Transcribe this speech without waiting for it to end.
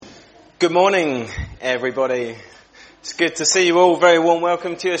Good morning, everybody. It's good to see you all. Very warm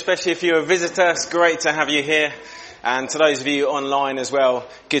welcome to you, especially if you're a visitor. It's great to have you here. And to those of you online as well,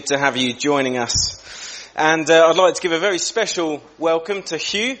 good to have you joining us. And I'd like to give a very special welcome to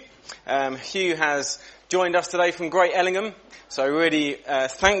Hugh. Hugh has joined us today from Great Ellingham. So really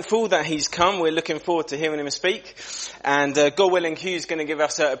thankful that he's come. We're looking forward to hearing him speak. And God willing, Hugh's going to give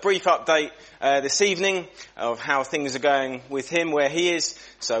us a brief update this evening of how things are going with him, where he is.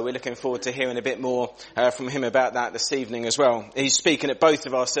 So we're looking forward to hearing a bit more from him about that this evening as well. He's speaking at both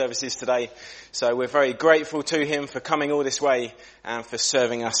of our services today. So we're very grateful to him for coming all this way and for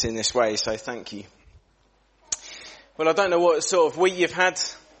serving us in this way. So thank you. Well, I don't know what sort of week you've had.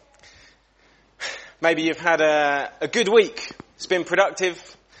 Maybe you've had a good week. It's been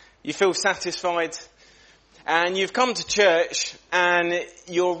productive. You feel satisfied. And you've come to church and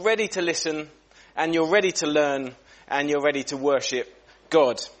you're ready to listen and you're ready to learn and you're ready to worship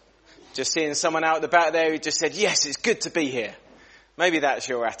God. Just seeing someone out the back there who just said, yes, it's good to be here. Maybe that's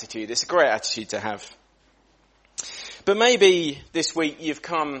your attitude. It's a great attitude to have. But maybe this week you've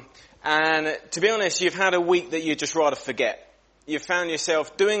come and, to be honest, you've had a week that you'd just rather forget. You've found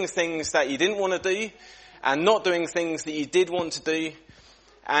yourself doing things that you didn't want to do and not doing things that you did want to do.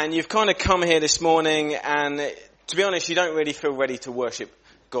 And you've kind of come here this morning and, to be honest, you don't really feel ready to worship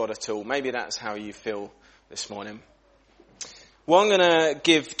God at all. Maybe that's how you feel this morning. Well, I'm going to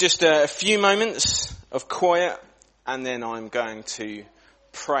give just a few moments of quiet and then I'm going to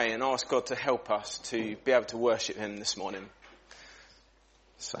pray and ask God to help us to be able to worship him this morning.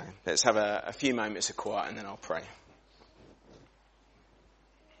 So let's have a few moments of quiet and then I'll pray.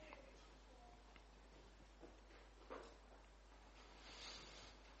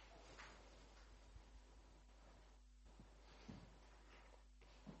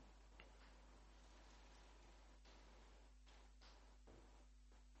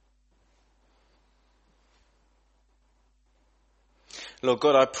 Lord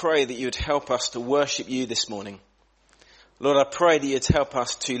God, I pray that you would help us to worship you this morning. Lord, I pray that you'd help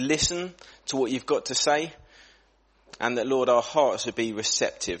us to listen to what you've got to say and that, Lord, our hearts would be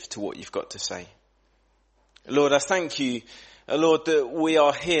receptive to what you've got to say. Lord, I thank you, Lord, that we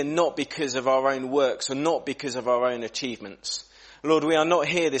are here not because of our own works or not because of our own achievements. Lord, we are not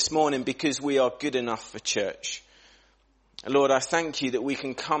here this morning because we are good enough for church. Lord, I thank you that we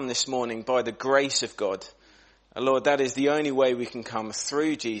can come this morning by the grace of God. Lord, that is the only way we can come,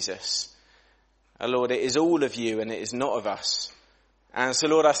 through Jesus. Lord, it is all of you and it is not of us. And so,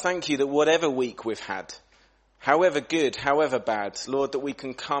 Lord, I thank you that whatever week we've had, however good, however bad, Lord, that we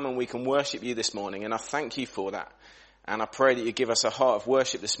can come and we can worship you this morning. And I thank you for that. And I pray that you give us a heart of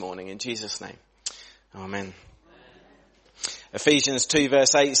worship this morning in Jesus' name. Amen. Ephesians 2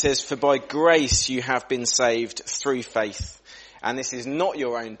 verse 8 says, "For by grace you have been saved through faith. And this is not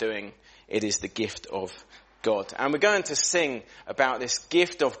your own doing, it is the gift of God." And we're going to sing about this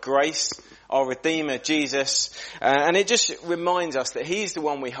gift of grace, our Redeemer, Jesus. And it just reminds us that he's the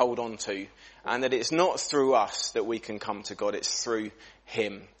one we hold on to and that it's not through us that we can come to God, it's through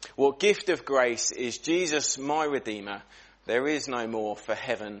him. What gift of grace is Jesus, my Redeemer. There is no more for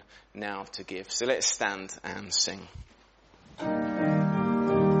heaven now to give. So let's stand and sing.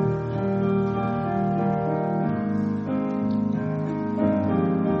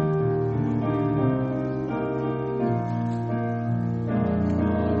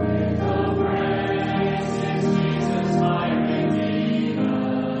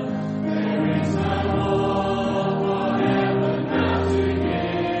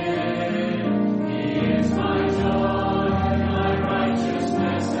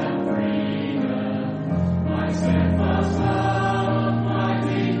 Stand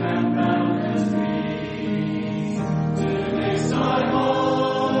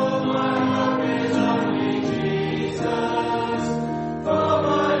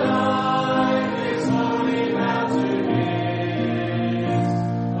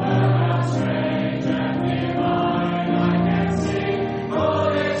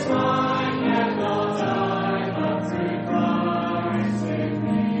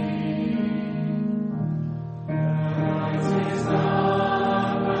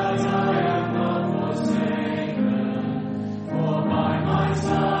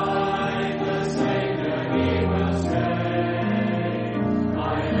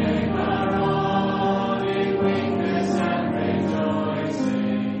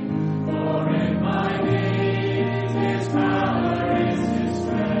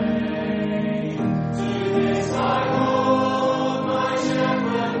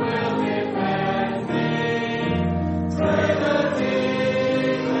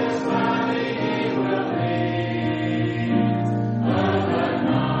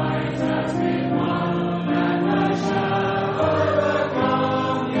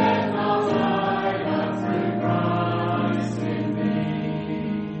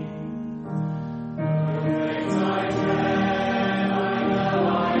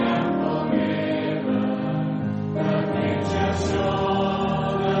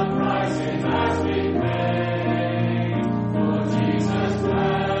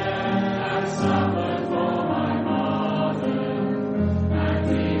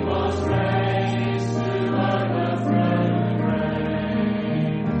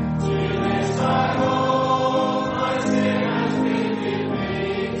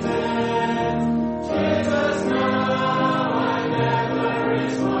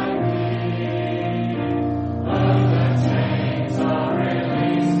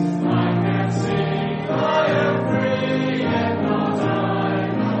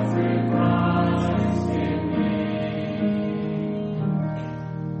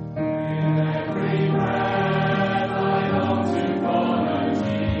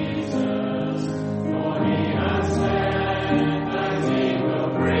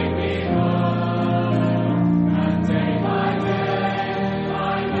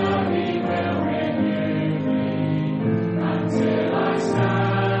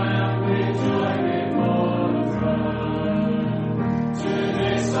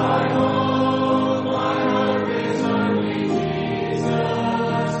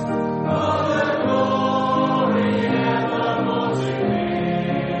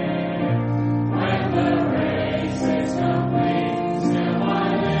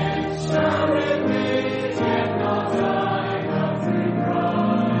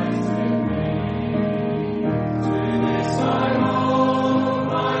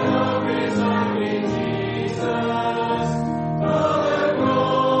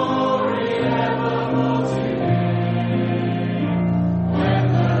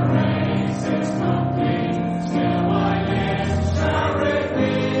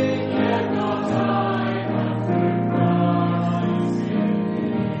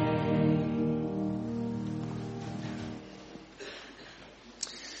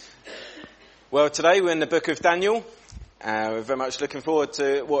Well, today we're in the book of Daniel. We're very much looking forward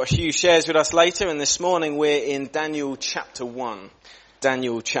to what Hugh shares with us later. And this morning we're in Daniel chapter 1.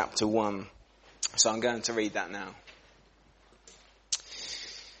 Daniel chapter 1. So I'm going to read that now.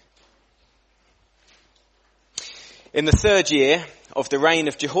 In the 3rd year of the reign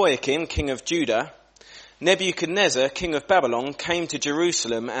of Jehoiakim, king of Judah, Nebuchadnezzar, king of Babylon, came to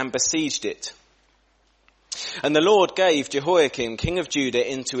Jerusalem and besieged it. And the Lord gave Jehoiakim, king of Judah,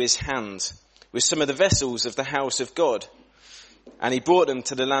 into his hand, with some of the vessels of the house of God. And he brought them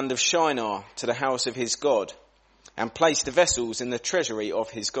to the land of Shinar, to the house of his God, and placed the vessels in the treasury of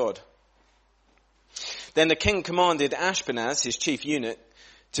his God. Then the king commanded Ashpenaz, his chief eunuch,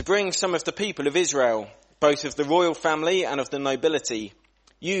 to bring some of the people of Israel, both of the royal family and of the nobility,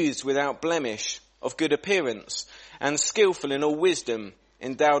 youths without blemish, of good appearance, and skillful in all wisdom,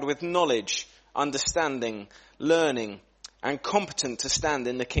 endowed with knowledge, understanding, learning, and competent to stand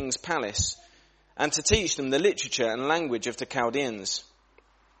in the king's palace, and to teach them the literature and language of the Chaldeans.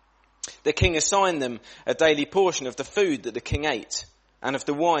 The king assigned them a daily portion of the food that the king ate, and of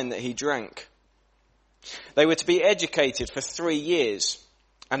the wine that he drank. They were to be educated for 3 years,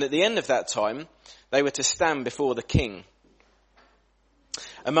 and at the end of that time, they were to stand before the king.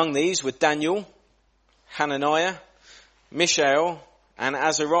 Among these were Daniel, Hananiah, Mishael, and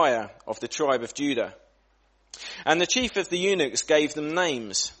Azariah of the tribe of Judah. And the chief of the eunuchs gave them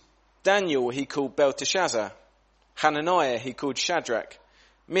names. Daniel he called Belteshazzar, Hananiah he called Shadrach,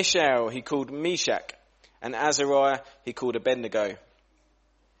 Mishael he called Meshach, and Azariah he called Abednego.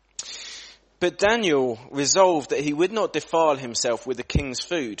 But Daniel resolved that he would not defile himself with the king's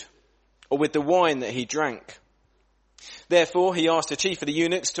food, or with the wine that he drank. Therefore he asked the chief of the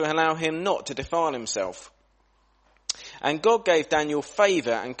eunuchs to allow him not to defile himself. And God gave Daniel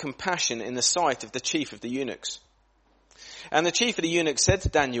favour and compassion in the sight of the chief of the eunuchs. And the chief of the eunuchs said to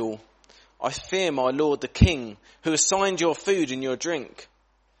Daniel, I fear my lord the king, who assigned your food and your drink.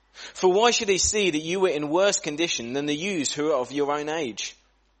 For why should he see that you were in worse condition than the youths who are of your own age?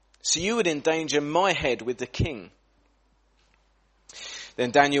 So you would endanger my head with the king.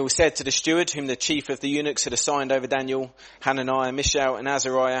 Then Daniel said to the steward, whom the chief of the eunuchs had assigned over Daniel, Hananiah, Mishael, and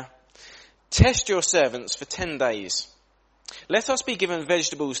Azariah, test your servants for 10 days. Let us be given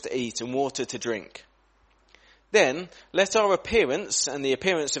vegetables to eat and water to drink. Then let our appearance and the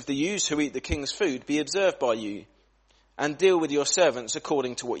appearance of the youths who eat the king's food be observed by you, and deal with your servants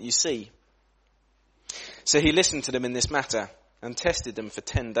according to what you see. So he listened to them in this matter and tested them for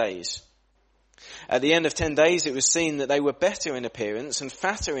 10 days. At the end of 10 days it was seen that they were better in appearance and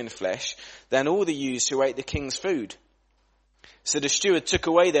fatter in flesh than all the youths who ate the king's food. So the steward took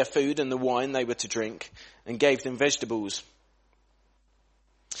away their food and the wine they were to drink and gave them vegetables.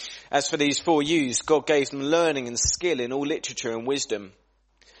 As for these 4 youths, God gave them learning and skill in all literature and wisdom.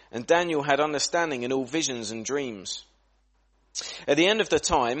 And Daniel had understanding in all visions and dreams. At the end of the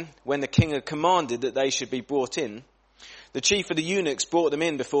time, when the king had commanded that they should be brought in, the chief of the eunuchs brought them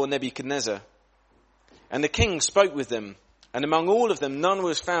in before Nebuchadnezzar. And the king spoke with them, and among all of them none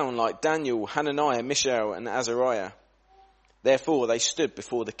was found like Daniel, Hananiah, Mishael, and Azariah. Therefore they stood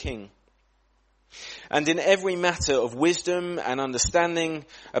before the king. And in every matter of wisdom and understanding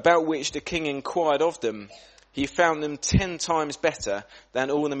about which the king inquired of them, he found them 10 times better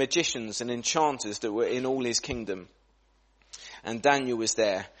than all the magicians and enchanters that were in all his kingdom. And Daniel was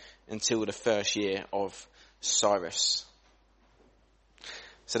there until the 1st year of Cyrus.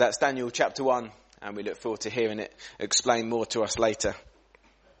 So that's Daniel chapter 1, and we look forward to hearing it explained more to us later.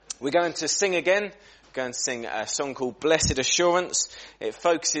 We're going to sing again. Going to sing a song called Blessed Assurance. It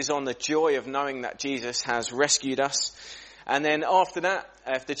focuses on the joy of knowing that Jesus has rescued us. And then after that,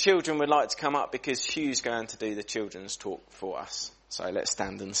 if the children would like to come up, because Hugh's going to do the children's talk for us. So let's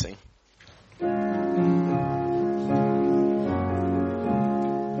stand and sing.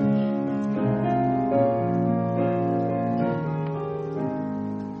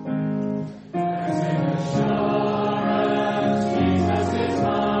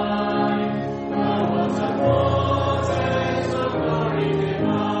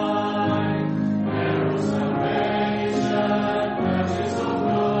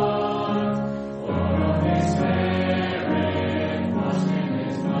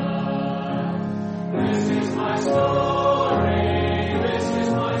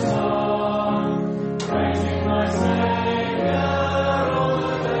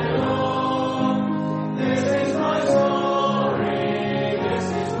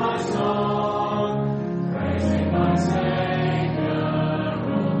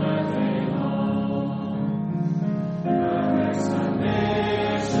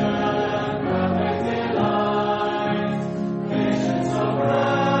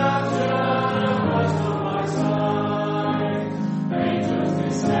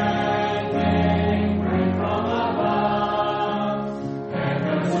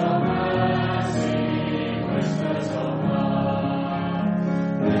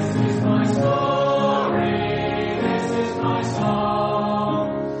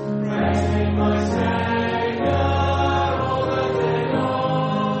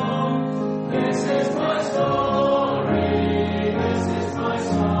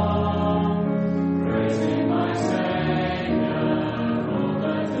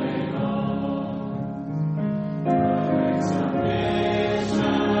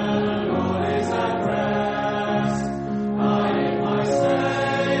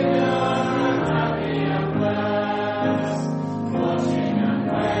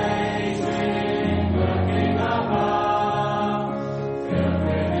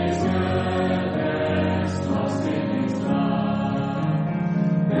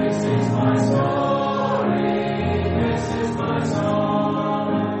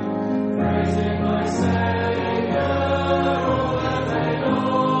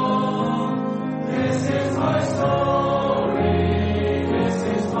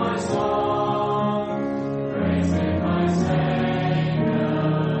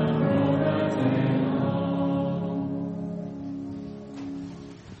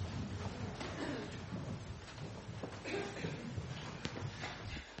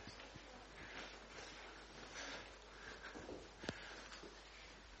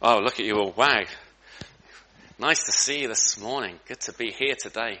 Oh, look at you all. Wow. Nice to see you this morning. Good to be here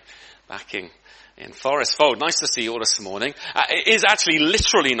today, back in Forest Fold. Nice to see you all this morning. It is actually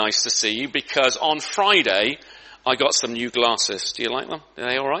literally nice to see you because on Friday I got some new glasses. Do you like them? Are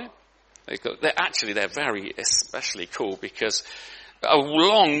they all right? They're very especially cool because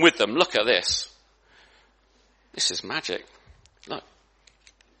along with them, look at this. This is magic. Look.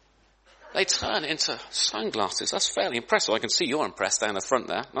 They turn into sunglasses. That's fairly impressive. I can see you're impressed down the front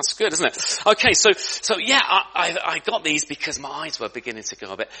there. That's good, isn't it? Okay, so yeah, I got these because my eyes were beginning to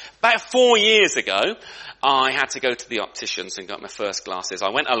go a bit. About 4 years ago, I had to go to the opticians and got my first glasses. I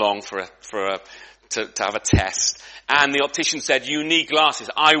went along to have a test, and the optician said, "You need glasses."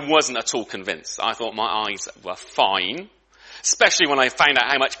 I wasn't at all convinced. I thought my eyes were fine. Especially when I found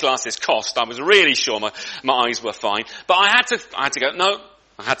out how much glasses cost, I was really sure my eyes were fine. But I had to go, no.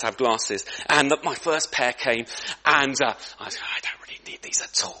 I had to have glasses. And my first pair came, and I don't really need these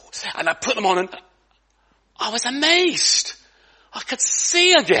at all. And I put them on, and I was amazed. I could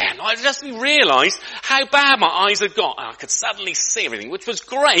see again. I just realised how bad my eyes had got. And I could suddenly see everything, which was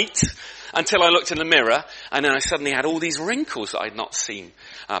great, until I looked in the mirror, and then I suddenly had all these wrinkles that I'd not seen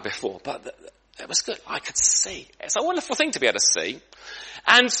before. But it was good. I could see. It's a wonderful thing to be able to see.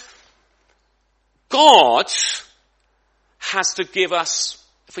 And God has to give us,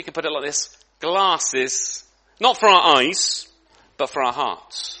 if we can put it like this, glasses, not for our eyes, but for our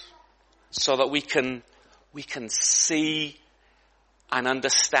hearts, so that we can see and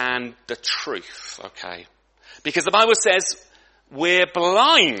understand the truth, okay? Because the Bible says we're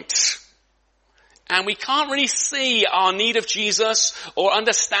blind, and we can't really see our need of Jesus or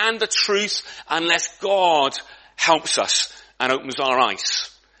understand the truth unless God helps us and opens our eyes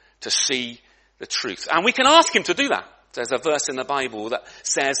to see the truth. And we can ask him to do that. There's a verse in the Bible that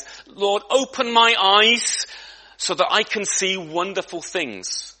says, "Lord, open my eyes so that I can see wonderful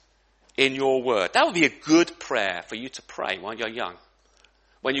things in your word." That would be a good prayer for you to pray while you're young.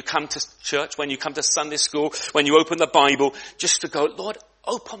 When you come to church, when you come to Sunday school, when you open the Bible, just to go, "Lord,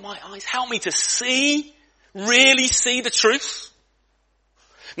 open my eyes. Help me to see, really see the truth."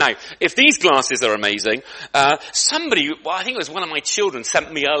 Now, if these glasses are amazing, somebody, I think it was one of my children,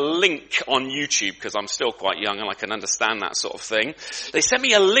 sent me a link on YouTube, because I'm still quite young and I can understand that sort of thing. They sent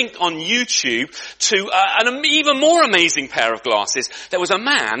me a link on YouTube to an even more amazing pair of glasses. There was a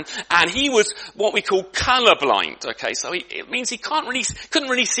man, and he was what we call colorblind. Okay, so it means he couldn't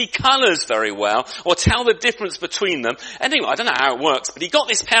really see colors very well, or tell the difference between them. Anyway, I don't know how it works, but he got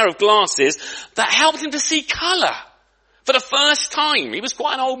this pair of glasses that helped him to see color. For the first time. He was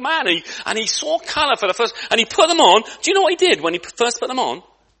quite an old man, and he saw colour for the first, and he put them on. Do you know what he did when he first put them on?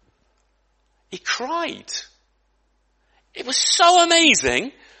 He cried. It was so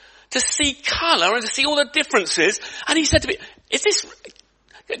amazing to see colour and to see all the differences. And he said to me,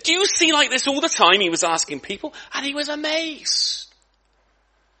 do you see like this all the time? He was asking people, and he was amazed.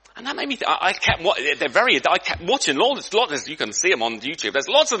 And that made me I kept watching lots, you can see them on YouTube. There's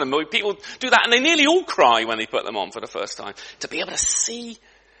lots of them where people do that, and they nearly all cry when they put them on for the first time. To be able to see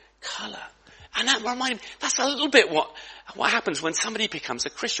colour. And that reminded me, that's a little bit what happens when somebody becomes a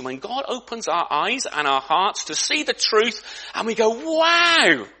Christian. When God opens our eyes and our hearts to see the truth, and we go,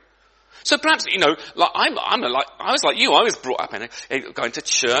 wow! So perhaps, like I was like you. I was brought up in going to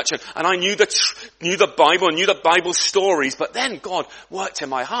church, and I knew the Bible, and knew the Bible stories. But then God worked in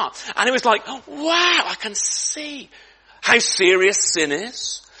my heart, and it was like, oh, wow! I can see how serious sin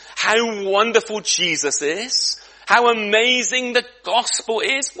is, how wonderful Jesus is, how amazing the gospel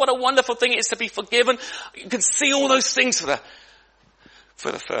is, what a wonderful thing it is to be forgiven. You can see all those things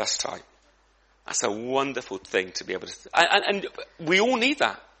for the first time. That's a wonderful thing to be able to, and we all need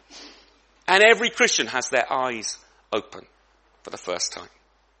that. And every Christian has their eyes open for the first time.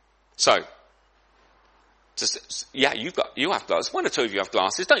 So, you have glasses. One or two of you have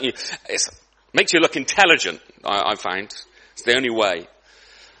glasses, don't you? It makes you look intelligent, I find. It's the only way.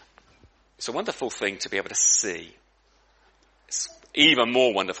 It's a wonderful thing to be able to see. It's even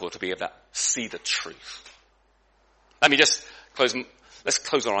more wonderful to be able to see the truth. Let me just let's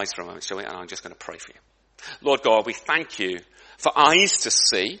close our eyes for a moment, shall we? And I'm just going to pray for you. Lord God, we thank you for eyes to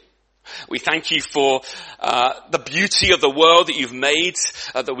see. We thank you for the beauty of the world that you've made,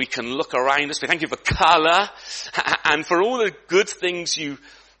 that we can look around us. We thank you for colour and for all the good things you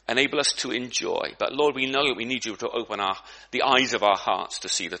enable us to enjoy. But Lord, we know that we need you to open the eyes of our hearts to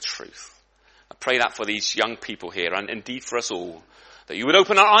see the truth. I pray that for these young people here and indeed for us all, that you would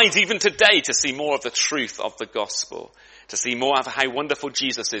open our eyes even today to see more of the truth of the gospel, to see more of how wonderful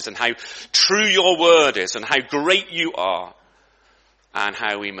Jesus is and how true your word is and how great you are, and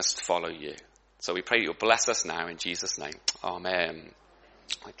how we must follow you. So we pray you'll bless us now in Jesus' name. Amen.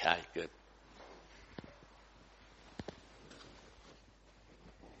 Okay, good.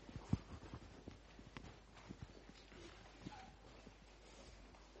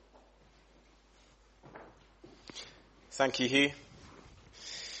 Thank you, Hugh.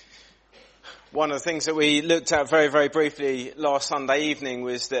 One of the things that we looked at very, very briefly last Sunday evening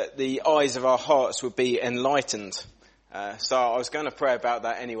was that the eyes of our hearts would be enlightened. So I was going to pray about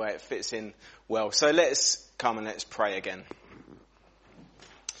that anyway. It fits in well. So let's come and let's pray again.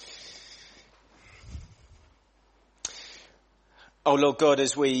 Oh Lord God,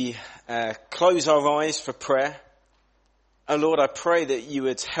 as we close our eyes for prayer, oh Lord, I pray that you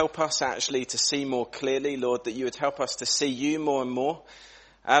would help us actually to see more clearly, Lord, that you would help us to see you more and more.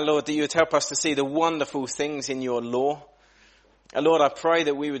 Lord, that you would help us to see the wonderful things in your law. Lord, I pray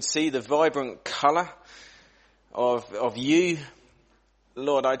that we would see the vibrant colour of you.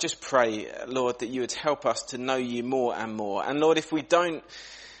 Lord, I just pray, Lord, that you would help us to know you more and more. And Lord, if we don't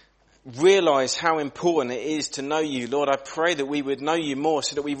realise how important it is to know you, Lord, I pray that we would know you more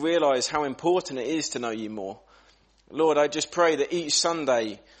so that we realise how important it is to know you more. Lord, I just pray that each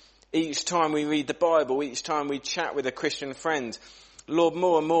Sunday, each time we read the Bible, each time we chat with a Christian friend, Lord,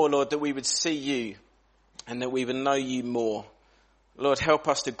 more and more, Lord, that we would see you and that we would know you more. Lord, help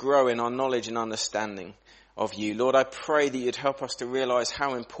us to grow in our knowledge and understanding of you. Lord, I pray that you'd help us to realise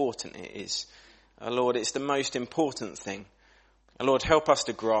how important it is. Lord, it's the most important thing. Lord, help us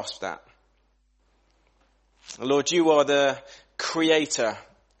to grasp that. Lord, you are the creator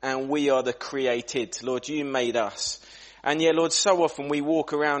and we are the created. Lord, you made us. And yet, Lord, so often we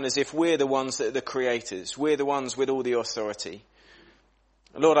walk around as if we're the ones that are the creators. We're the ones with all the authority.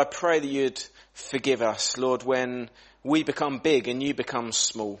 Lord, I pray that you'd forgive us, Lord, when we become big and you become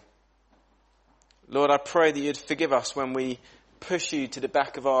small. Lord, I pray that you'd forgive us when we push you to the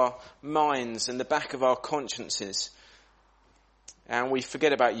back of our minds and the back of our consciences. And we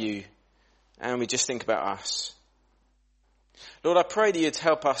forget about you and we just think about us. Lord, I pray that you'd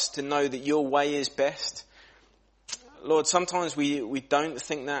help us to know that your way is best. Lord, sometimes we don't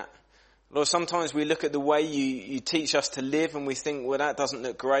think that. Lord, sometimes we look at the way you teach us to live and we think, well, that doesn't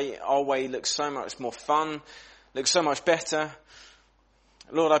look great. Our way looks so much more fun, looks so much better.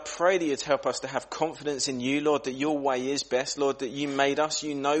 Lord, I pray that you'd help us to have confidence in you, Lord, that your way is best. Lord, that you made us.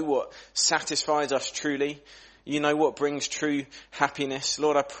 You know what satisfies us truly. You know what brings true happiness.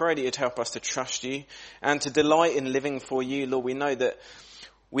 Lord, I pray that you'd help us to trust you and to delight in living for you. Lord, we know that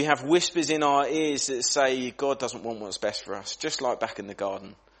we have whispers in our ears that say God doesn't want what's best for us, just like back in the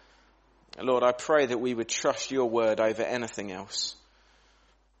garden. Lord, I pray that we would trust your word over anything else.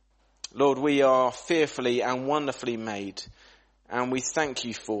 Lord, we are fearfully and wonderfully made, and we thank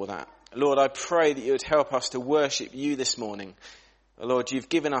you for that. Lord, I pray that you would help us to worship you this morning. Lord, you've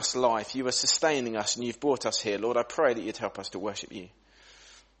given us life, you are sustaining us, and you've brought us here. Lord, I pray that you'd help us to worship you.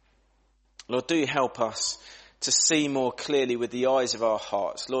 Lord, do help us to see more clearly with the eyes of our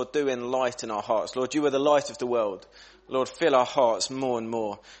hearts. Lord, do enlighten our hearts. Lord, you are the light of the world. Lord, fill our hearts more and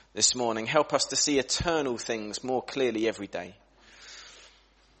more this morning. Help us to see eternal things more clearly every day.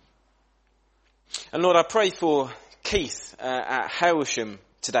 And Lord, I pray for Keith at Hailsham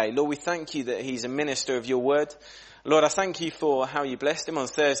today. Lord, we thank you that he's a minister of your word. Lord, I thank you for how you blessed him on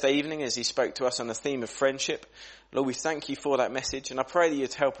Thursday evening as he spoke to us on the theme of friendship. Lord, we thank you for that message, and I pray that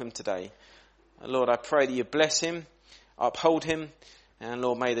you'd help him today. And Lord, I pray that you bless him, uphold him, and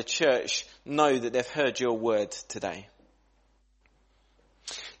Lord, may the church know that they've heard your word today.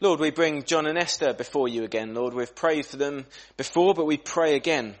 Lord, we bring John and Esther before you again. Lord, we've prayed for them before, but we pray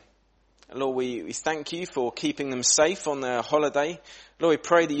again. Lord, we thank you for keeping them safe on their holiday. Lord, we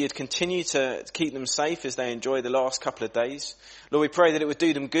pray that you'd continue to keep them safe as they enjoy the last couple of days. Lord, we pray that it would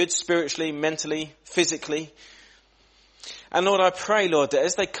do them good spiritually, mentally, physically. And Lord, I pray, Lord, that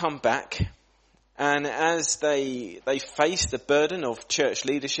as they come back and as they face the burden of church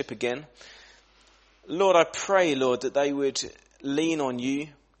leadership again, Lord, I pray, Lord, that they would lean on you.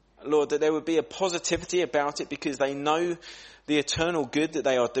 Lord, that there would be a positivity about it because they know the eternal good that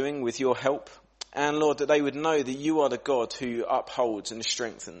they are doing with your help. And Lord, that they would know that you are the God who upholds and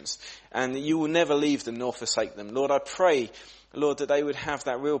strengthens and that you will never leave them nor forsake them. Lord, I pray, Lord, that they would have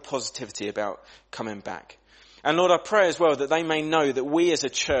that real positivity about coming back. And Lord, I pray as well that they may know that we as a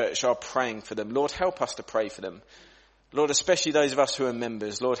church are praying for them. Lord, help us to pray for them. Lord, especially those of us who are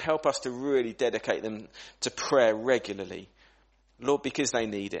members, Lord, help us to really dedicate them to prayer regularly. Lord, because they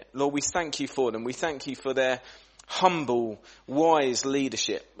need it. Lord, we thank you for them. We thank you for their humble, wise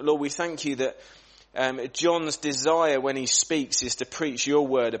leadership. Lord, we thank you that John's desire when he speaks is to preach your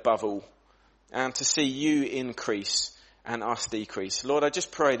word above all and to see you increase and us decrease. Lord, I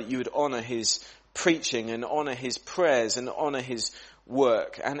just pray that you would honour his preaching and honour his prayers and honour his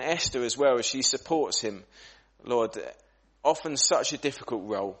work. And Esther as well, as she supports him. Lord, often such a difficult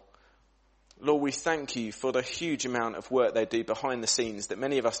role. Lord, we thank you for the huge amount of work they do behind the scenes that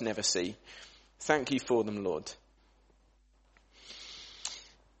many of us never see. Thank you for them, Lord.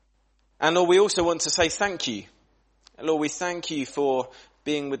 And Lord, we also want to say thank you. Lord, we thank you for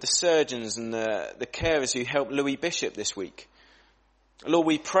being with the surgeons and the carers who helped Louis Bishop this week. Lord,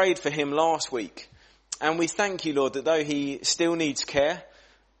 we prayed for him last week. And we thank you, Lord, that though he still needs care,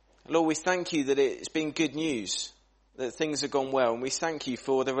 Lord, we thank you that it's been good news, that things have gone well. And we thank you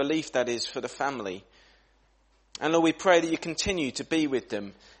for the relief that is for the family. And Lord, we pray that you continue to be with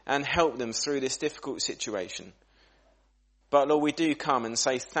them and help them through this difficult situation. But Lord, we do come and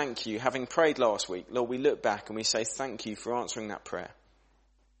say thank you. Having prayed last week, Lord, we look back and we say thank you for answering that prayer.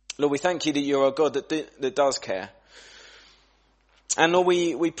 Lord, we thank you that you're a God that does care. And Lord,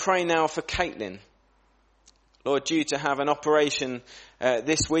 we pray now for Caitlin. Lord, due to have an operation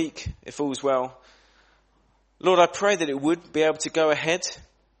this week, if all's well. Lord, I pray that it would be able to go ahead.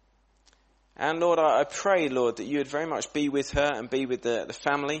 And Lord, I pray, Lord, that you would very much be with her and be with the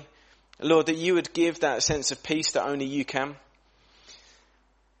family. Lord, that you would give that sense of peace that only you can.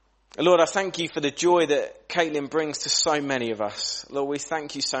 Lord, I thank you for the joy that Caitlin brings to so many of us. Lord, we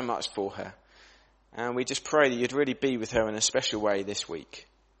thank you so much for her. And we just pray that you'd really be with her in a special way this week.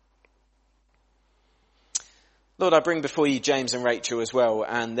 Lord, I bring before you James and Rachel as well,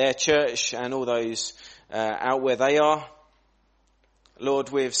 and their church and all those out where they are. Lord,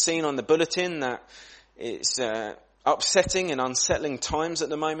 we've seen on the bulletin that it's upsetting and unsettling times at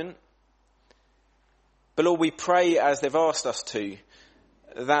the moment. But Lord, we pray, as they've asked us to,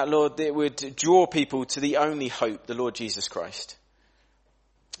 that, Lord, it would draw people to the only hope, the Lord Jesus Christ.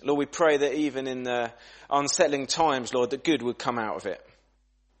 Lord, we pray that even in the unsettling times, Lord, that good would come out of it.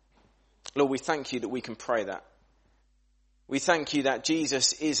 Lord, we thank you that we can pray that. We thank you that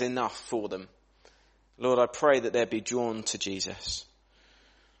Jesus is enough for them. Lord, I pray that they'd be drawn to Jesus.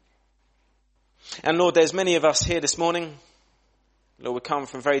 And Lord, there's many of us here this morning. Lord, we come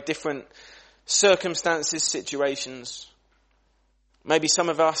from very different circumstances, situations. Maybe some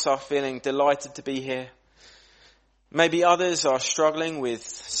of us are feeling delighted to be here. Maybe others are struggling with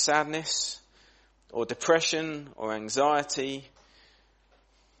sadness or depression or anxiety,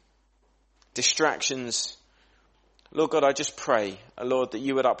 distractions. Lord God, I just pray, Lord, that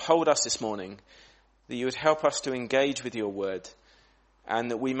you would uphold us this morning, that you would help us to engage with your word,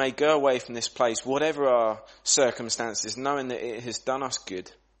 and that we may go away from this place, whatever our circumstances, knowing that it has done us good.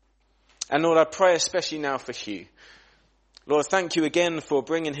 And Lord, I pray especially now for Hugh. Lord, thank you again for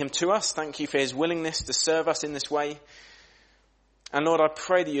bringing him to us. Thank you for his willingness to serve us in this way. And Lord, I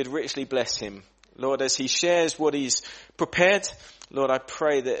pray that you'd richly bless him. Lord, as he shares what he's prepared, Lord, I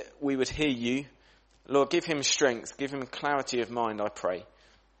pray that we would hear you. Lord, give him strength, give him clarity of mind, I pray.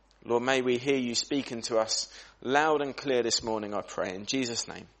 Lord, may we hear you speaking to us loud and clear this morning, I pray. In Jesus'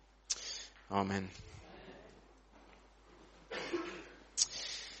 name, amen.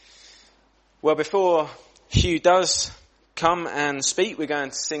 Well, before Hugh does come and speak, we're going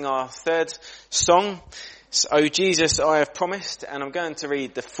to sing our third song. It's O Jesus, I have promised, and I'm going to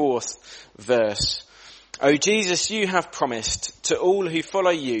read the 4th verse. O Jesus, you have promised to all who follow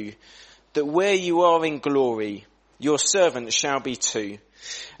you that where you are in glory, your servants shall be too.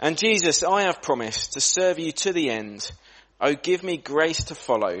 And Jesus, I have promised to serve you to the end. O give me grace to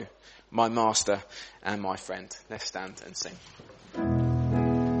follow my master and my friend. Let's stand and sing.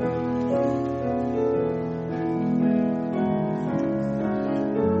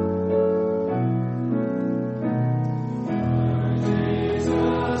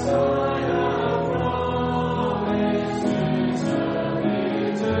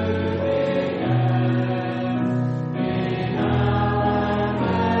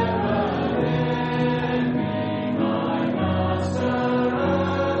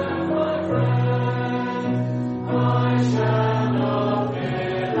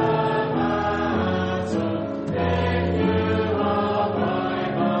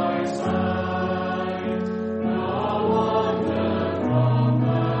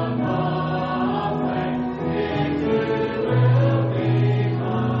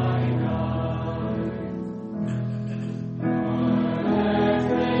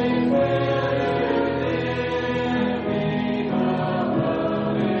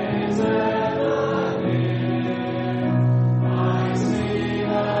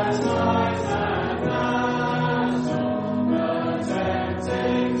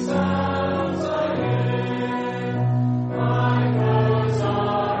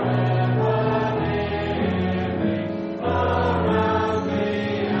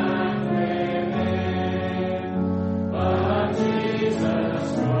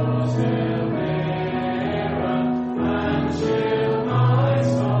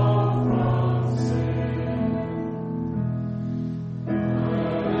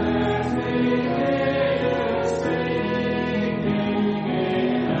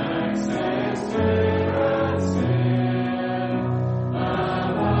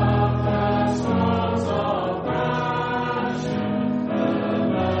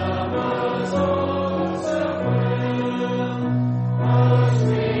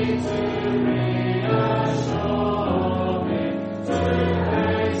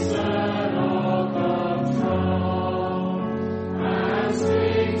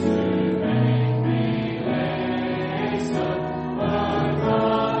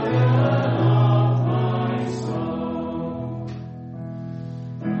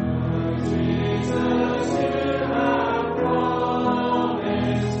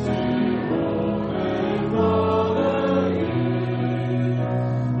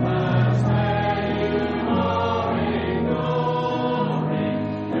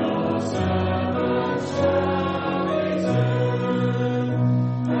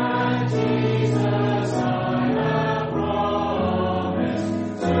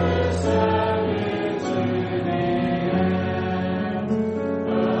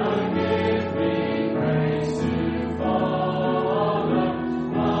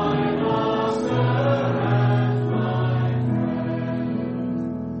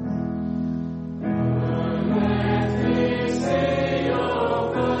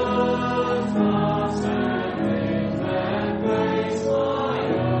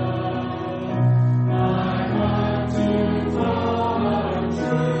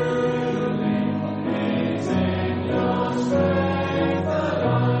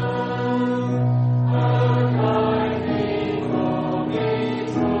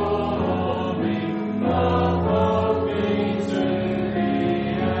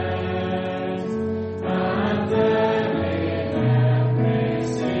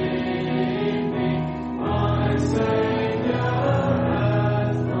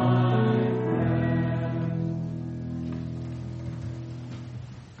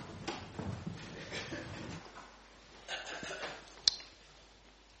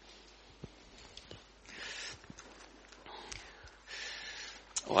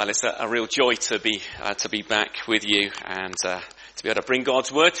 Well, it's a real joy to be back with you and to be able to bring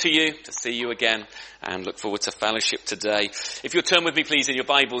God's word to you, to see you again, and look forward to fellowship today. If you'll turn with me, please, in your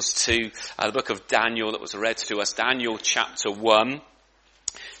Bibles to the book of Daniel that was read to us, Daniel chapter 1.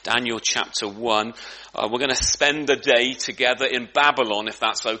 Daniel chapter 1. We're going to spend the day together in Babylon, if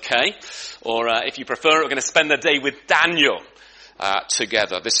that's okay. Or if you prefer it, we're going to spend the day with Daniel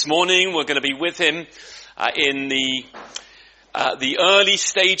together. This morning, we're going to be with him in the early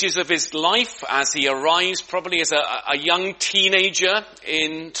stages of his life as he arrives probably as a young teenager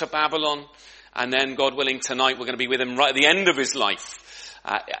into Babylon. And then, God willing, tonight we're going to be with him right at the end of his life,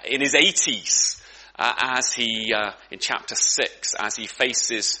 in his 80s, as he, in chapter 6, as he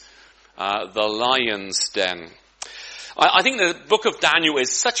faces the lion's den. I think the book of Daniel is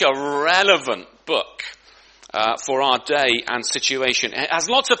such a relevant book for our day and situation. It has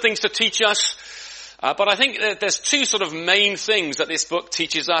lots of things to teach us. But I think that there's two sort of main things that this book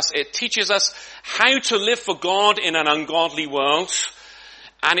teaches us. It teaches us how to live for God in an ungodly world.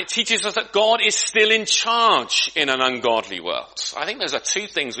 And it teaches us that God is still in charge in an ungodly world. I think those are two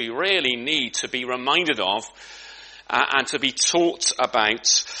things we really need to be reminded of and to be taught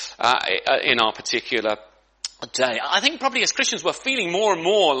about in our particular day. I think probably as Christians we're feeling more and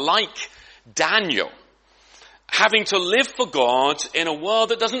more like Daniel, having to live for God in a world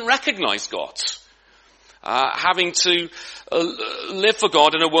that doesn't recognize God. Having to live for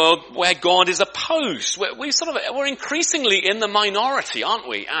God in a world where God is opposed. We're increasingly in the minority, aren't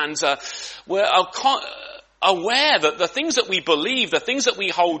we? And we're aware that the things that we believe, the things that we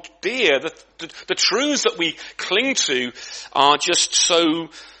hold dear, the truths that we cling to are just so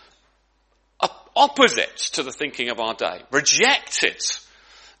opposite to the thinking of our day. Rejected.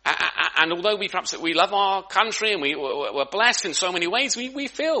 And although we love our country and we're blessed in so many ways, we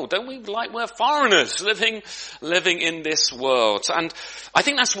feel, don't we, like we're foreigners living in this world. And I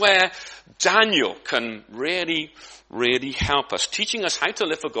think that's where Daniel can really help us, teaching us how to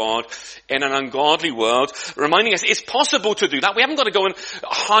live for God in an ungodly world, reminding us it's possible to do that. We haven't got to go and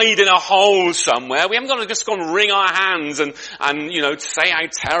hide in a hole somewhere. We haven't got to just go and wring our hands and say how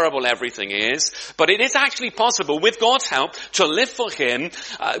terrible everything is. But it is actually possible, with God's help, to live for Him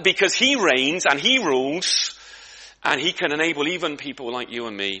because He reigns and He rules, and He can enable even people like you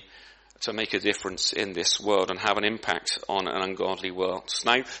and me to make a difference in this world and have an impact on an ungodly world.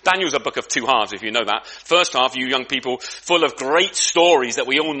 Now, Daniel's a book of two halves, if you know that. First half, you young people, full of great stories that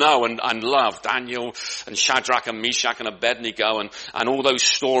we all know and love. Daniel and Shadrach and Meshach and Abednego and all those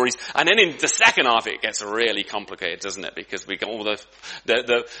stories. And then in the second half, it gets really complicated, doesn't it? Because we get all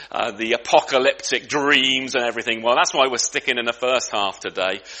the apocalyptic dreams and everything. Well, that's why we're sticking in the first half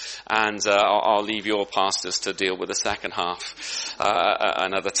today. And I'll leave your pastors to deal with the second half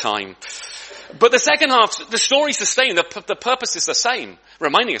another time. But the second half, the story's the same, the purpose is the same,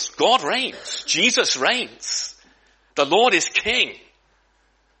 reminding us God reigns, Jesus reigns, the Lord is King,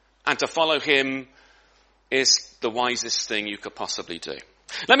 and to follow Him is the wisest thing you could possibly do.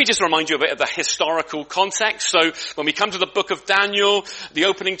 Let me just remind you a bit of the historical context. So when we come to the book of Daniel, the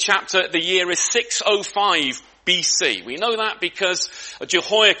opening chapter, the year is 605 BC. We know that because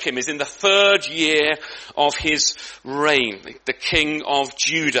Jehoiakim is in the third year of his reign, the king of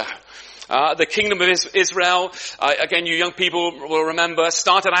Judah. The kingdom of Israel, again, you young people will remember,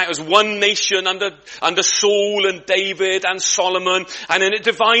 started out as one nation under Saul and David and Solomon, and then it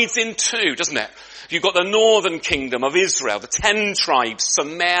divides in two, doesn't it? You've got the northern kingdom of Israel, the 10 tribes,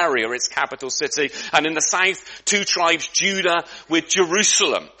 Samaria, its capital city, and in the south, 2 tribes, Judah, with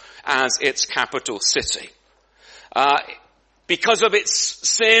Jerusalem as its capital city. Because of its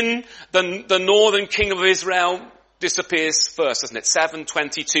sin, the northern kingdom of Israel disappears first, doesn't it?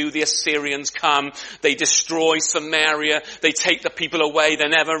 722, the Assyrians come, they destroy Samaria, they take the people away, they're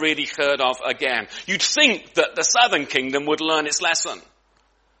never really heard of again. You'd think that the southern kingdom would learn its lesson.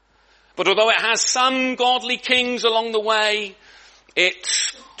 But although it has some godly kings along the way, it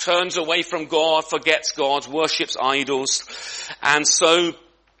turns away from God, forgets God, worships idols. And so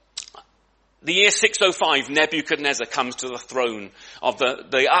the year 605, Nebuchadnezzar comes to the throne of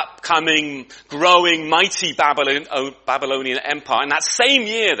the upcoming, growing, mighty Babylonian Empire. And that same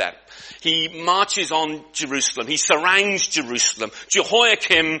year then, he marches on Jerusalem. He surrounds Jerusalem.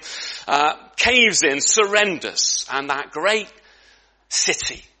 Jehoiakim caves in, surrenders. And that great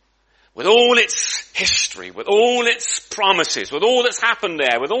city, with all its history, with all its promises, with all that's happened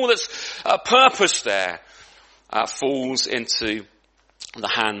there, with all its purpose there, falls into the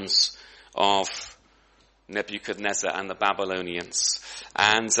hands of Nebuchadnezzar and the Babylonians.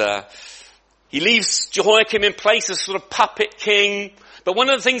 And He leaves Jehoiakim in place as sort of puppet king. But one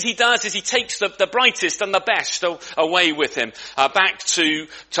of the things he does is he takes the brightest and the best away with him, back to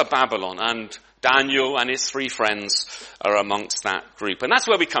Babylon. And Daniel and his 3 friends are amongst that group. And that's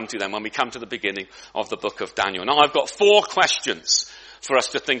where we come to then, when we come to the beginning of the book of Daniel. Now I've got 4 questions for us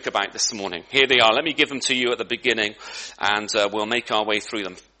to think about this morning. Here they are. Let me give them to you at the beginning, and we'll make our way through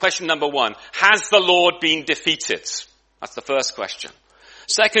them. Question number 1, has the Lord been defeated? That's the first question.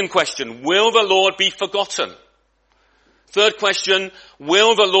 Second question, will the Lord be forgotten? Third question,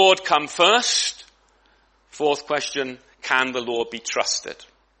 will the Lord come first? Fourth question, can the Lord be trusted?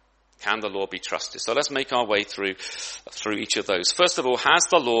 Can the Lord be trusted? So let's make our way through each of those. First of all, has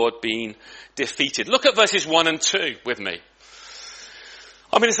the Lord been defeated? Look at verses 1 and 2 with me.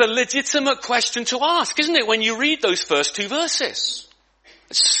 I mean, it's a legitimate question to ask, isn't it, when you read those first 2 verses?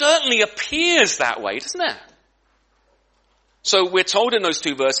 It certainly appears that way, doesn't it? So we're told in those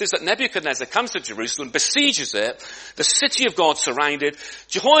 2 verses that Nebuchadnezzar comes to Jerusalem, besieges it, the city of God surrounded,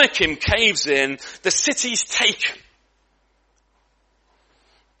 Jehoiakim caves in, the city's taken.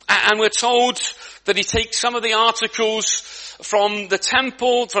 And we're told that he takes some of the articles from the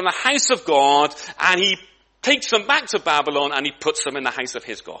temple, from the house of God, and he takes them back to Babylon and he puts them in the house of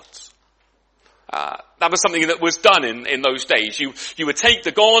his gods. That was something that was done in those days. You would take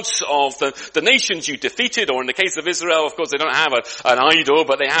the gods of the nations you defeated, or in the case of Israel, of course, they don't have an idol,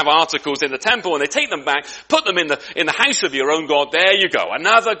 but they have articles in the temple, and they take them back, put them in the house of your own God. There you go.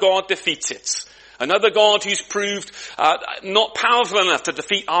 Another God defeated. Another God who's proved not powerful enough to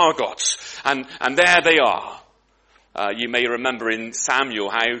defeat our gods. And there they are. You may remember in Samuel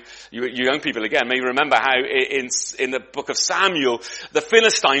how, you young people again may remember how in the book of Samuel, the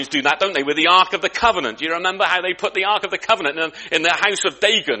Philistines do that, don't they, with the Ark of the Covenant. Do you remember how they put the Ark of the Covenant in the house of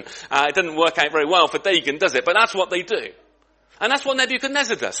Dagon? It didn't work out very well for Dagon, does it? But that's what they do. And that's what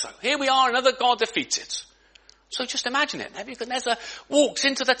Nebuchadnezzar does. So here we are, another God defeated. So just imagine it. Nebuchadnezzar walks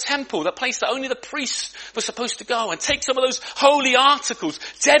into the temple, the place that only the priests were supposed to go, and takes some of those holy articles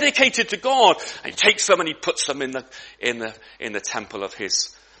dedicated to God, and he takes them and he puts them in the temple of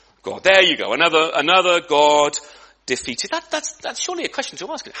his God. There you go. Another God defeated. That's surely a question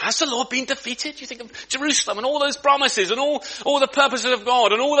to ask. Has the Lord been defeated? You think of Jerusalem and all those promises and all the purposes of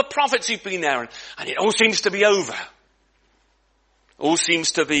God and all the prophets who've been there, and it all seems to be over. All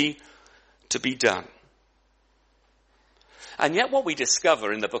seems to be done. And yet what we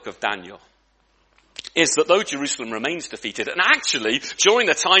discover in the book of Daniel is that though Jerusalem remains defeated, and actually during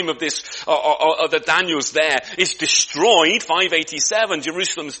the time of this, the Daniel's there, is destroyed, 587,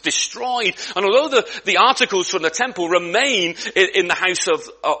 Jerusalem's destroyed, and although the articles from the temple remain in the house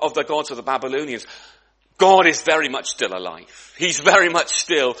of the gods of the Babylonians, God is very much still alive. He's very much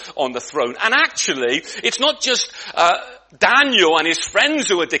still on the throne. And actually, it's not just Daniel and his friends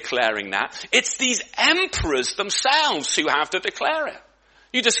who are declaring that. It's these emperors themselves who have to declare it.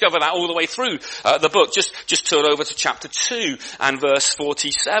 You discover that all the way through the book. Just turn over to chapter 2 and verse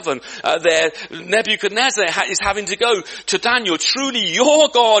 47. There, Nebuchadnezzar is having to go to Daniel. Truly your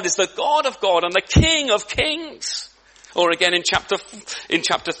God is the God of God and the King of kings. Or again in chapter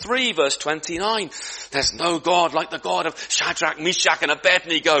 3 verse 29, there's no God like the God of Shadrach, Meshach and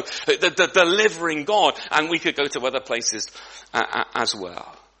Abednego, the delivering God. And we could go to other places as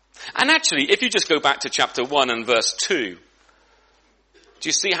well. And actually, if you just go back to chapter 1 and verse 2, do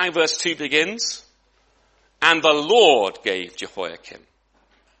you see how verse 2 begins? And the Lord gave Jehoiakim.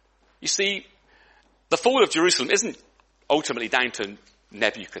 You see, the fall of Jerusalem isn't ultimately down to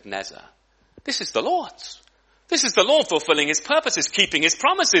Nebuchadnezzar. This is the Lord's. This is the Lord fulfilling his purposes, keeping his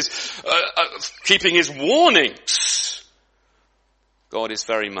promises, keeping his warnings. God is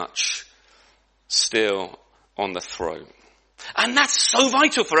very much still on the throne. And that's so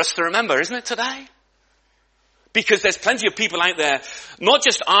vital for us to remember, isn't it, today? Because there's plenty of people out there not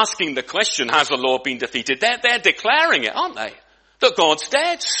just asking the question, has the Lord been defeated? They're declaring it, aren't they? That God's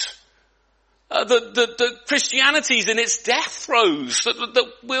dead. The Christianity's in its death throes,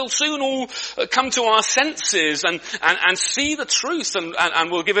 that we'll soon all come to our senses and see the truth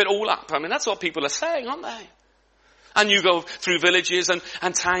and we'll give it all up. I mean, that's what people are saying, aren't they? And you go through villages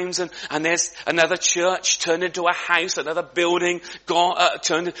and towns and there's another church turned into a house, another building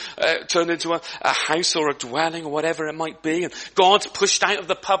turned into a house or a dwelling or whatever it might be. And God's pushed out of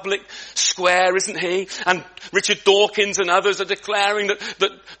the public square, isn't he? And Richard Dawkins and others are declaring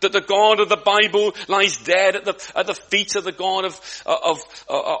that the God of the Bible lies dead at the feet of the God of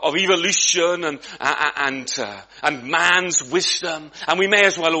evolution and man's wisdom. And we may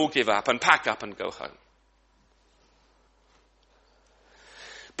as well all give up and pack up and go home.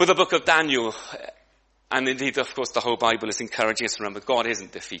 But the book of Daniel And indeed, of course, the whole Bible is encouraging us to remember God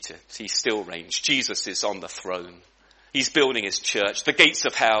isn't defeated. He still reigns. Jesus is on the throne. He's building his church. The gates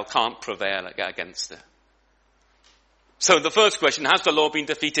of hell can't prevail against it. So the first question, has the Lord been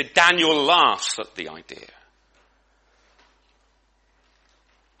defeated? Daniel laughs at the idea.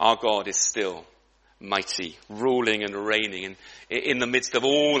 Our God is still mighty, ruling and reigning in the midst of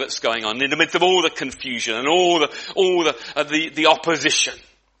all that's going on, in the midst of all the confusion and all the opposition.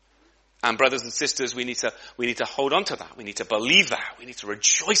 And brothers and sisters, we need to hold on to that. We need to believe that. We need to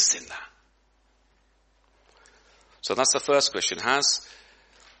rejoice in that. So that's the first question. Has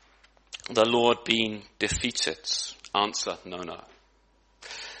the Lord been defeated? Answer, no.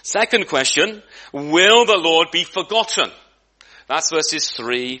 Second question, will the Lord be forgotten? That's verses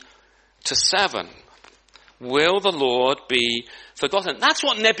 3 to 7. Will the Lord be forgotten? That's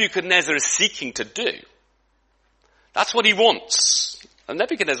what Nebuchadnezzar is seeking to do. That's what he wants. And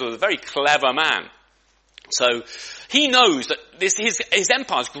Nebuchadnezzar was a very clever man. So he knows that his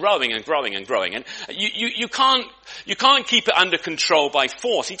empire is growing and growing and growing. And you can't keep it under control by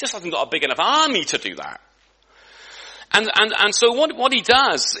force. He just hasn't got a big enough army to do that. And so what he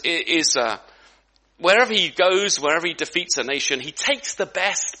does is wherever he goes, wherever he defeats a nation, he takes the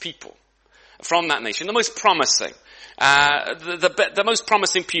best people from that nation, the most promising, the most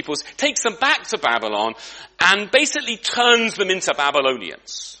promising pupils, takes them back to Babylon and basically turns them into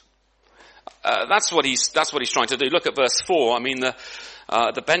Babylonians. That's what he's trying to do. Look at verse 4. I mean,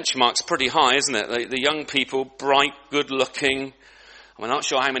 the benchmark's pretty high, isn't it? The young people, bright, good looking. I'm not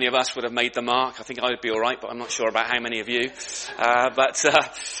sure how many of us would have made the mark. I think I would be all right, but I'm not sure about how many of you. We're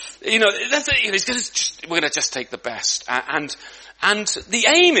going to just take the best. And the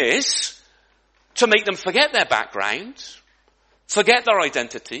aim is to make them forget their background, forget their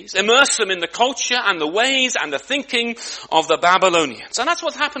identities, immerse them in the culture and the ways and the thinking of the Babylonians. And that's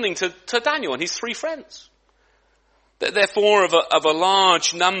what's happening to Daniel and his three friends. They're four of a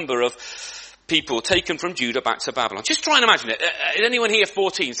large number of people taken from Judah back to Babylon. Just try and imagine it. Is anyone here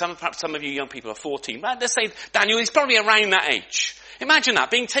 14? Perhaps some of you young people are 14. Let's say Daniel is probably around that age. Imagine that,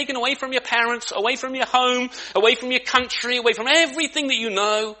 being taken away from your parents, away from your home, away from your country, away from everything that you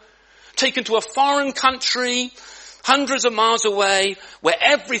know, taken to a foreign country, hundreds of miles away, where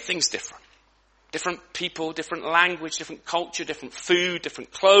everything's different. Different people, different language, different culture, different food,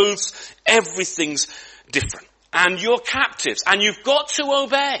 different clothes. Everything's different. And you're captives, and you've got to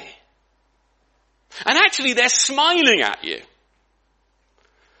obey. And actually, they're smiling at you.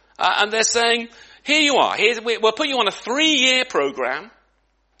 And they're saying, here you are. We'll put you on a 3-year program.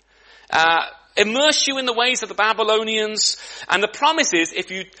 Immerse you in the ways of the Babylonians. And the promise is,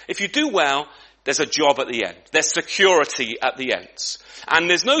 if you do well, there's a job at the end. There's security at the end. And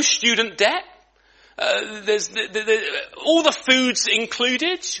there's no student debt. There's all the food's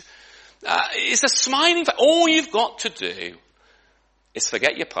included. It's a smiling fact. All you've got to do is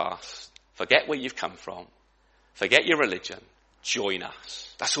forget your past. Forget where you've come from. Forget your religion. Join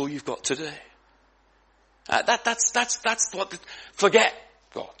us. That's all you've got to do. Forget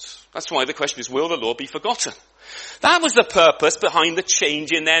God. That's why the question is, will the Lord be forgotten? That was the purpose behind the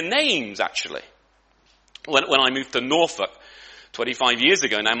change in their names, actually. When I moved to Norfolk 25 years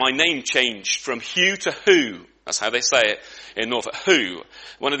ago now, my name changed from Hugh to Who. That's how they say it in Norfolk. Who.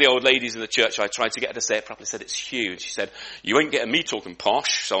 One of the old ladies in the church, I tried to get her to say it properly, said it's Hugh. She said, you ain't getting me talking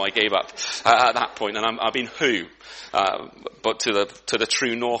posh, so I gave up at that point, and I've been Who. But to the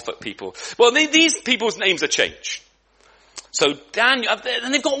true Norfolk people. Well, these people's names are changed. So Daniel,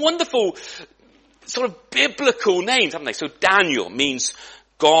 and they've got wonderful sort of biblical names, haven't they? So Daniel means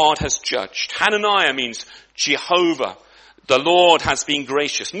God has judged. Hananiah means Jehovah, the Lord has been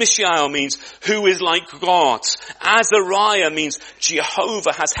gracious. Mishael means who is like God. Azariah means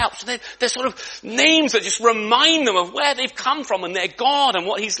Jehovah has helped. So they're sort of names that just remind them of where they've come from and their God and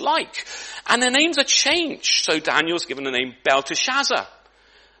what he's like. And their names are changed. So Daniel's given the name Belteshazzar,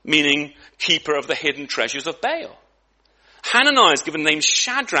 meaning keeper of the hidden treasures of Baal. Hananiah is given the name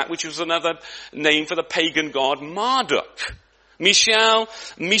Shadrach, which was another name for the pagan god Marduk. Meshach,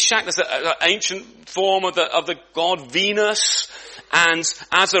 that's an ancient form of the god Venus, and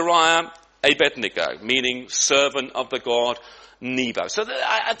Azariah, Abednego, meaning servant of the god Nebo. So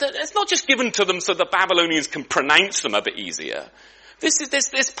it's not just given to them so the Babylonians can pronounce them a bit easier.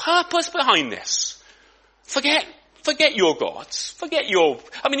 There's purpose behind this. Forget your gods.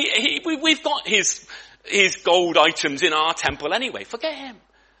 We've got his gold items in our temple anyway. Forget him.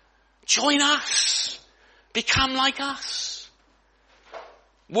 Join us. Become like us.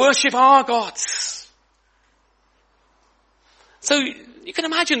 Worship our gods. So you can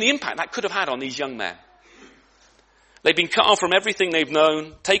imagine the impact that could have had on these young men. They've been cut off from everything they've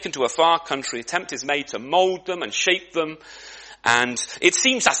known, taken to a far country. Attempt is made to mold them and shape them. And it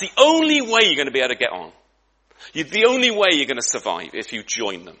seems that's the only way you're going to be able to get on. The only way you're going to survive if you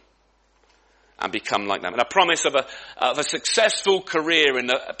join them and become like them. And a promise of a successful career in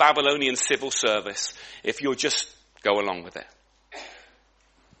the Babylonian civil service if you'll just go along with it.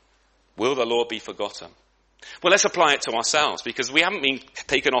 Will the Lord be forgotten? Well, let's apply it to ourselves, because we haven't been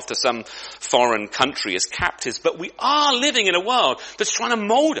taken off to some foreign country as captives, but we are living in a world that's trying to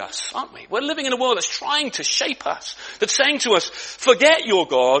mold us, aren't we? We're living in a world that's trying to shape us, that's saying to us, forget your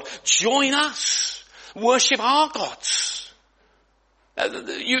God, join us, worship our gods.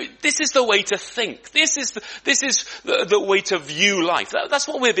 This is the way to think. This is the way to view life. That's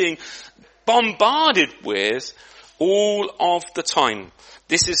what we're being bombarded with all of the time.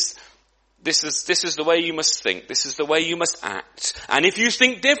 This is the way you must think. This is the way you must act. And if you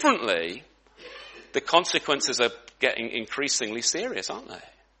think differently, the consequences are getting increasingly serious, aren't they?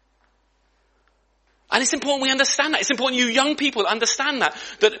 And it's important we understand that. It's important you young people understand that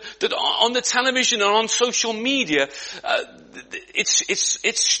on the television and on social media,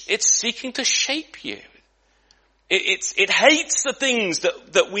 it's seeking to shape you. It hates the things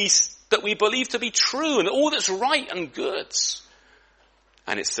that we believe to be true and all that's right and good.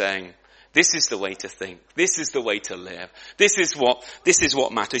 And it's saying, this is the way to think. This is the way to live. This is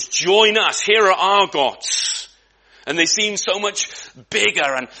what matters. Join us. Here are our gods. And they seem so much bigger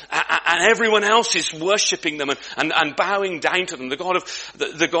and everyone else is worshipping them and bowing down to them. The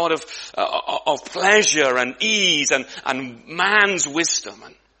God of pleasure and ease and man's wisdom.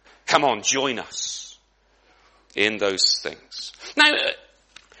 And come on, join us in those things. Now,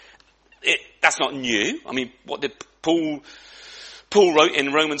 that's not new. I mean, what did Paul wrote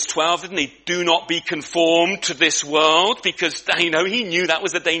in Romans 12, didn't he? Do not be conformed to this world, because, he knew that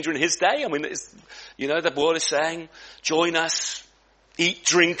was the danger in his day. I mean, the world is saying, join us, eat,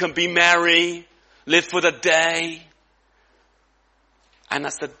 drink and be merry, live for the day. And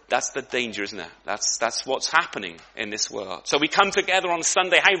that's the danger, isn't it? That's what's happening in this world. So we come together on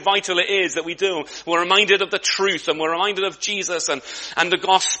Sunday, how vital it is that we do. We're reminded of the truth and we're reminded of Jesus and the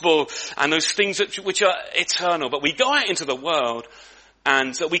gospel and those things which are eternal. But we go out into the world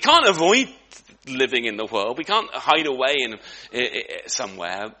and we can't avoid living in the world. We can't hide away in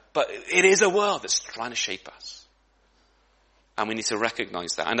somewhere. But it is a world that's trying to shape us. And we need to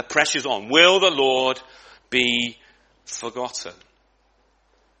recognize that. And the pressure's on. Will the Lord be forgotten?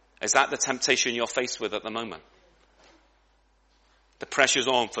 Is that the temptation you're faced with at the moment? The pressure's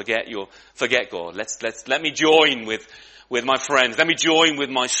on. Forget God. Let me join with my friends. Let me join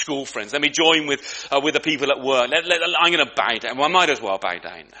with my school friends. Let me join with the people at work. I'm going to bow down. Well, I might as well bow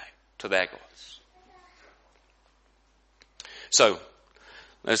down now to their gods. So,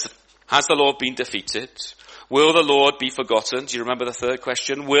 has the Lord been defeated? Will the Lord be forgotten? Do you remember the third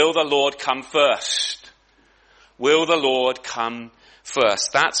question? Will the Lord come first? Will the Lord come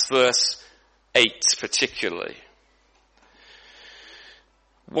first? That's verse 8 particularly.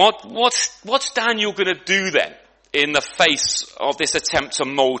 What's Daniel going to do then in the face of this attempt to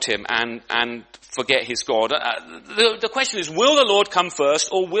mold him and forget his God? The question is, will the Lord come first,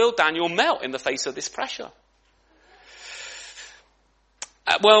 or will Daniel melt in the face of this pressure?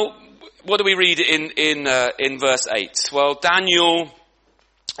 Well, what do we read in verse 8? Well, Daniel,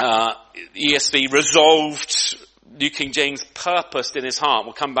 ESV, resolved. New King James, purposed in his heart.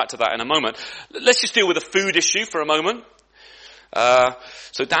 We'll come back to that in a moment. Let's just deal with the food issue for a moment.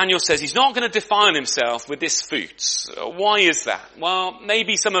 So Daniel says he's not going to defile himself with this food. Why is that? Well,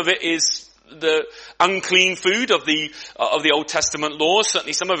 maybe some of it is the unclean food of the Old Testament law.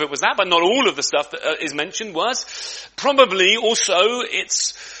 Certainly some of it was that, but not all of the stuff that is mentioned was. Probably also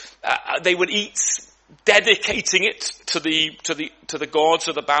they would eat, dedicating it to the gods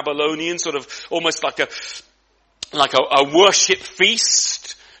of the Babylonians, sort of almost like a worship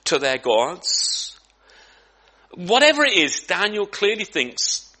feast to their gods. Whatever it is, Daniel clearly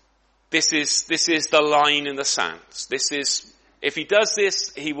thinks this is the line in the sand. If he does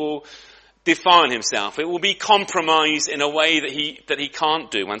this, he will defile himself. It will be compromise in a way that he can't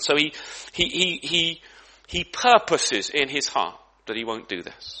do. And so he purposes in his heart that he won't do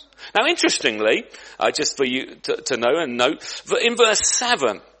this. Now, interestingly, just for you to know and note, in verse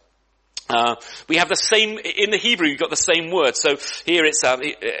 7, we have the same, in the Hebrew you've got the same word. So here it's,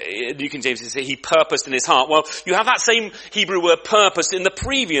 New King James says he purposed in his heart. Well, you have that same Hebrew word purposed in the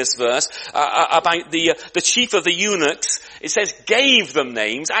previous verse, about the chief of the eunuchs. It says gave them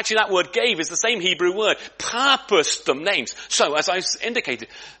names. Actually that word gave is the same Hebrew word. Purposed them names. So as I indicated,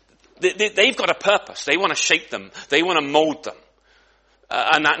 they've got a purpose. They want to shape them. They want to mold them.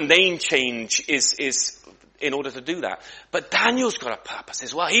 And that name change is in order to do that. But Daniel's got a purpose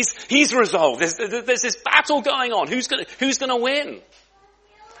as well. He's resolved. There's this battle going on. Who's going to win?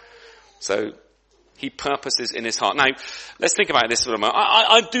 So he purposes in his heart. Now, let's think about this for a moment.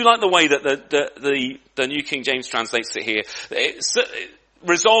 I do like the way that the New King James translates it here.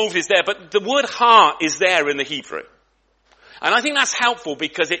 Resolved is there, but the word heart is there in the Hebrew. And I think that's helpful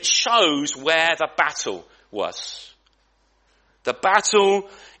because it shows where the battle was. The battle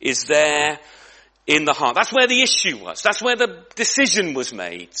is there in the heart. That's where the issue was. That's where the decision was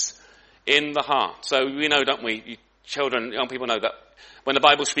made, in the heart. So we know, don't we? Children, young people know that when the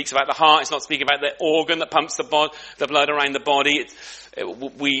Bible speaks about the heart, it's not speaking about the organ that pumps the blood around the body.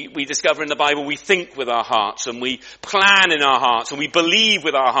 We discover in the Bible we think with our hearts, and we plan in our hearts, and we believe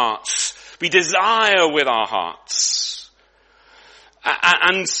with our hearts. We desire with our hearts.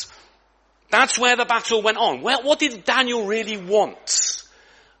 And that's where the battle went on. Well, what did Daniel really want?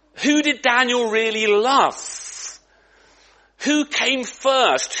 Who did Daniel really love? Who came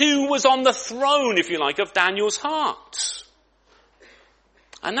first? Who was on the throne, if you like, of Daniel's heart?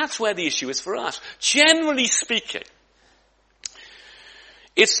 And that's where the issue is for us. Generally speaking,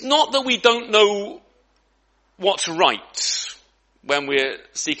 it's not that we don't know what's right when we're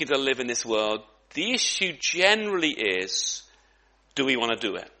seeking to live in this world. The issue generally is, do we want to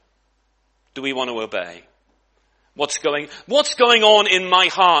do it? Do we want to obey? What's going on in my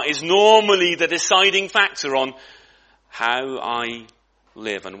heart is normally the deciding factor on how I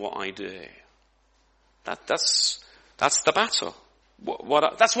live and what I do. That's the battle.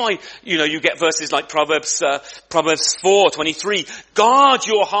 That's why, you get verses like Proverbs 4:23. Guard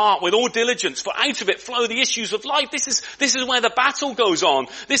your heart with all diligence, for out of it flow the issues of life. This is where the battle goes on.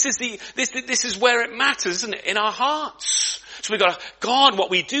 This is where it matters, isn't it? In our hearts. So we've got to guard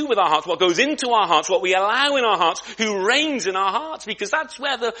what we do with our hearts, what goes into our hearts, what we allow in our hearts, who reigns in our hearts, because that's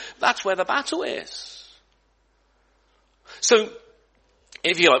where the battle is. So,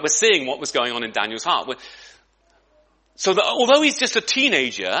 if you like, we're seeing what was going on in Daniel's heart. So that although he's just a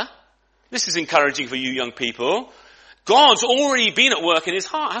teenager, this is encouraging for you young people, God's already been at work in his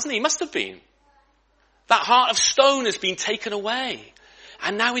heart, hasn't he? He must have been. That heart of stone has been taken away.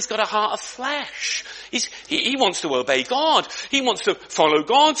 And now he's got a heart of flesh. He wants to obey God. He wants to follow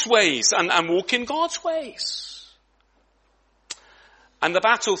God's ways and walk in God's ways. And the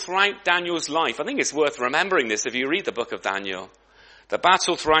battle throughout Daniel's life, I think it's worth remembering this if you read the book of Daniel. The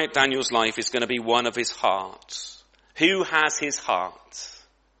battle throughout Daniel's life is going to be one of his heart. Who has his heart?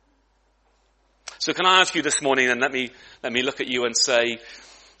 So can I ask you this morning, and let me look at you and say,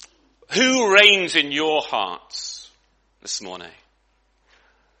 who reigns in your hearts this morning?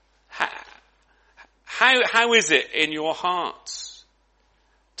 How is it in your hearts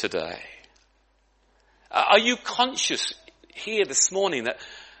today? Are you conscious here this morning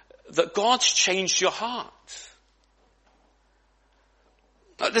that God's changed your heart?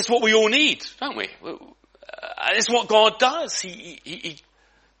 That's what we all need, don't we? It's what God does. He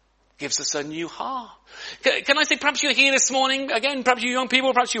gives us a new heart. Can I say, perhaps you're here this morning, again, perhaps you young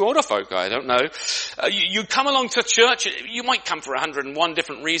people, perhaps you older folk, I don't know. You come along to church, you might come for 101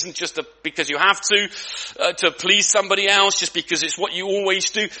 different reasons, just because you have to please somebody else, just because it's what you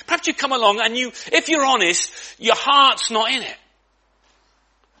always do. Perhaps you come along and if you're honest, your heart's not in it.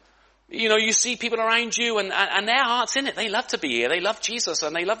 You see people around you and their heart's in it. They love to be here. They love Jesus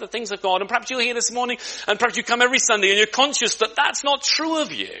and they love the things of God. And perhaps you're here this morning and perhaps you come every Sunday and you're conscious that that's not true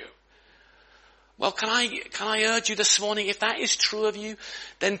of you. Well, can I urge you this morning, if that is true of you,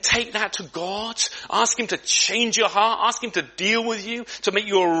 then take that to God. Ask him to change your heart. Ask him to deal with you, to make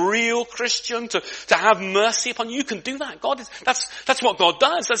you a real Christian, to have mercy upon you. You can do that. That's what God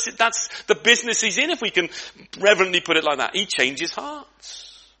does. That's the business he's in, if we can reverently put it like that. He changes hearts.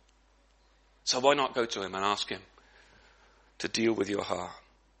 So why not go to him and ask him to deal with your heart?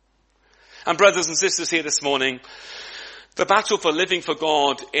 And brothers and sisters here this morning, the battle for living for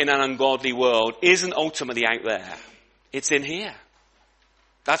God in an ungodly world isn't ultimately out there. It's in here.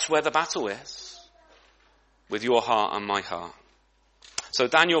 That's where the battle is. With your heart and my heart. So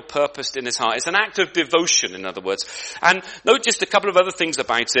Daniel purposed in his heart. It's an act of devotion, in other words. And note just a couple of other things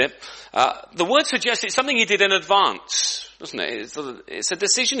about it. The word suggests it's something he did in advance, doesn't it? It's a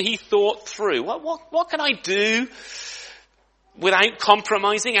decision he thought through. What can I do without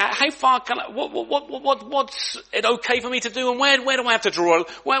compromising? How far can I, what's it okay for me to do? And where do I have to draw,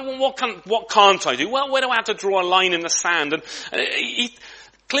 what can't I do? Well, where do I have to draw a line in the sand? And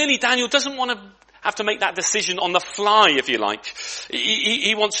clearly Daniel doesn't want to have to make that decision on the fly, if you like.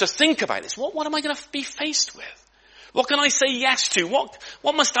 He wants to think about this. What am I going to be faced with? What can I say yes to?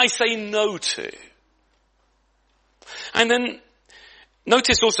 What must I say no to? And then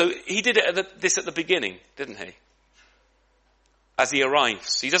Notice also, he did this at the beginning, didn't he? As he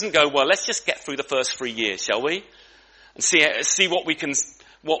arrives. He doesn't go, well, let's just get through the first 3 years, shall we? And see what we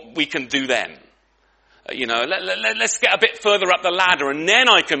can do then. Let's get a bit further up the ladder and then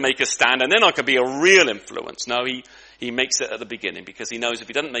I can make a stand and then I can be a real influence. No, he makes it at the beginning because he knows if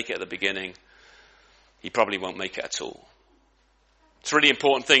he doesn't make it at the beginning, he probably won't make it at all. It's a really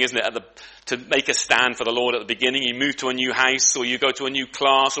important thing, isn't it, to make a stand for the Lord at the beginning. You move to a new house or you go to a new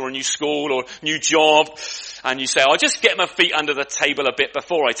class or a new school or new job and you say, I'll just get my feet under the table a bit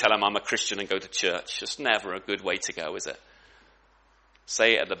before I tell them I'm a Christian and go to church. It's never a good way to go, is it?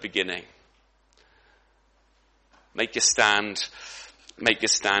 Say it at the beginning. Make your stand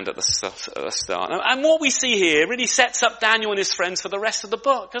at the start. And what we see here really sets up Daniel and his friends for the rest of the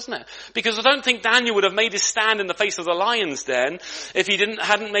book, doesn't it? Because I don't think Daniel would have made his stand in the face of the lion's den if he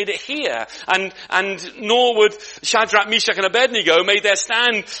hadn't made it here. And nor would Shadrach, Meshach and Abednego made their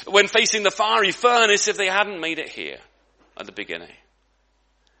stand when facing the fiery furnace if they hadn't made it here at the beginning.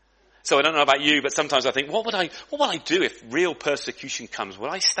 So I don't know about you, but sometimes I think, what would I do if real persecution comes?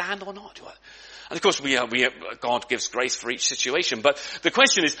 Would I stand or not? And of course, God gives grace for each situation. But the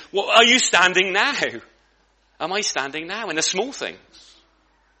question is, are you standing now? Am I standing now in the small things?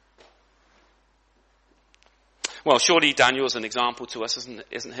 Well, surely Daniel's an example to us,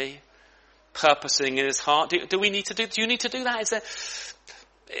 isn't he? Purposing in his heart. Do you need to do that?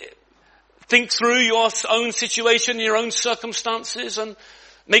 Think through your own situation, your own circumstances, and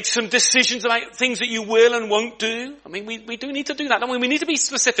make some decisions about things that you will and won't do. I mean, we do need to do that, don't we? We need to be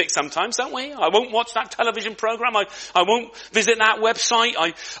specific sometimes, don't we? I won't watch that television program. I won't visit that website.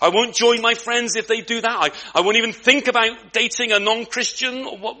 I won't join my friends if they do that. I won't even think about dating a non-Christian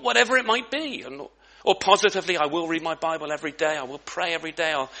or whatever it might be. Or positively, I will read my Bible every day. I will pray every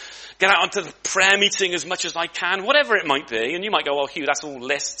day. I'll get out onto the prayer meeting as much as I can, whatever it might be. And you might go, well, Hugh, that's all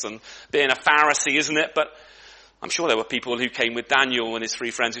lists and being a Pharisee, isn't it? But I'm sure there were people who came with Daniel and his 3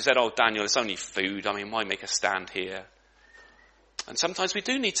 friends who said, oh, Daniel, it's only food. I mean, why make a stand here? And sometimes we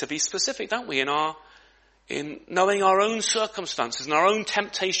do need to be specific, don't we, in knowing our own circumstances and our own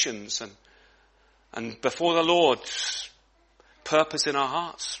temptations and before the Lord, purpose in our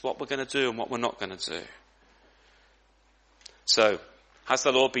hearts, what we're going to do and what we're not going to do. So, has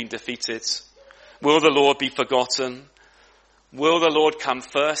the Lord been defeated? Will the Lord be forgotten? Will the Lord come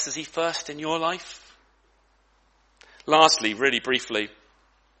first? Is he first in your life? Lastly, really briefly,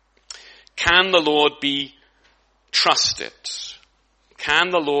 can the Lord be trusted?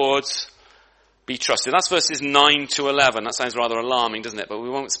 Can the Lord be trusted? That's verses 9 to 11. That sounds rather alarming, doesn't it? But we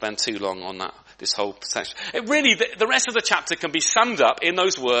won't spend too long on that, this whole section. The rest of the chapter can be summed up in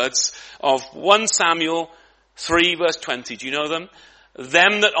those words of 1 Samuel 3 verse 20. Do you know them?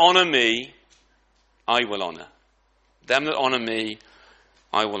 Them that honor me, I will honor. Them that honor me,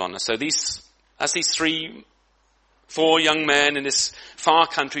 I will honor. So these 4 young men in this far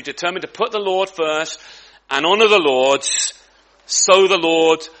country determined to put the Lord first and honor the Lord, so the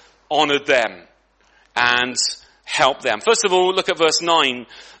Lord honored them and helped them. First of all, look at verse 9.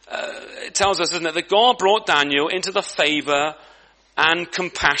 It tells us, doesn't it, that God brought Daniel into the favor and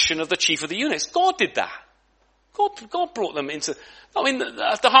compassion of the chief of the eunuchs. God did that. God brought them into,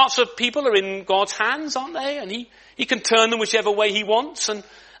 the hearts of people are in God's hands, aren't they? And he can turn them whichever way he wants. And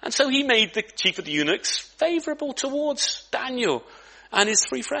so he made the chief of the eunuchs favorable towards Daniel and his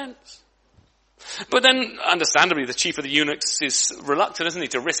 3 friends. But then, understandably, the chief of the eunuchs is reluctant, isn't he,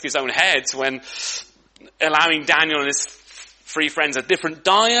 to risk his own head when allowing Daniel and his 3 friends a different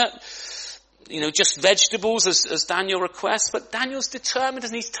diet, just vegetables as Daniel requests. But Daniel's determined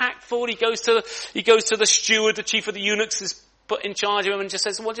and he's tactful. He goes to the steward, the chief of the eunuchs is put in charge of him and just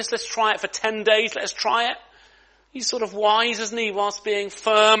says, well, let's try it for 10 days. Let's try it. He's sort of wise, isn't he, whilst being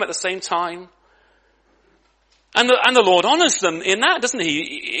firm at the same time. And the Lord honors them in that, doesn't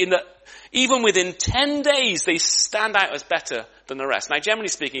he? In that even within 10 days, they stand out as better than the rest. Now, generally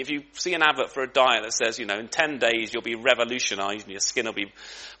speaking, if you see an advert for a diet that says, in 10 days you'll be revolutionized and your skin will be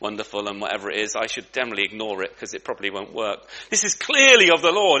wonderful and whatever it is, I should generally ignore it because it probably won't work. This is clearly of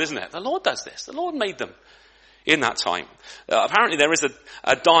the Lord, isn't it? The Lord does this. The Lord made them in that time. Apparently there is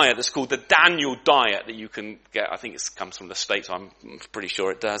a diet that's called the Daniel diet that you can get. I think it comes from the States. I'm pretty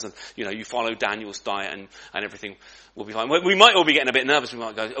sure it does. And, you follow Daniel's diet and everything will be fine. We might all be getting a bit nervous. We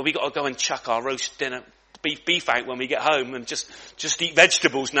might go, we got to go and chuck our roast dinner beef out when we get home and just eat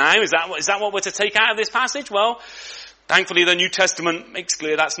vegetables now. Is that what we're to take out of this passage? Well, thankfully the New Testament makes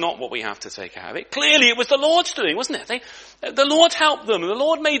clear that's not what we have to take out of it. Clearly it was the Lord's doing, wasn't it? The Lord helped them. The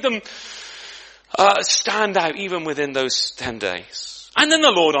Lord made them stand out even within those 10 days. And then the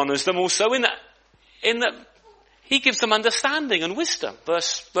Lord honors them also in that He gives them understanding and wisdom.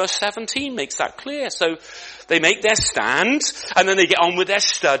 Verse 17 makes that clear. So they make their stand, and then they get on with their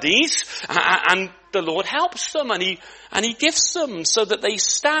studies, and the Lord helps them, and He gives them so that they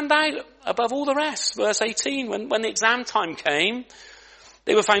stand out above all the rest. Verse 18, when the exam time came,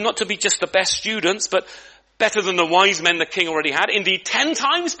 they were found not to be just the best students, but better than the wise men the king already had. Indeed, 10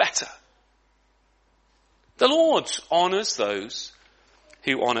 times better. The Lord honours those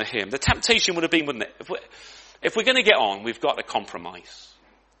who honour Him. The temptation would have been, wouldn't it? If we're going to get on, we've got to compromise.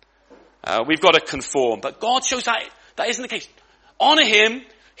 We've got to conform. But God shows that isn't the case. Honour Him,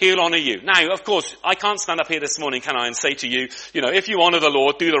 He'll honour you. Now, of course, I can't stand up here this morning, can I, and say to you, if you honour the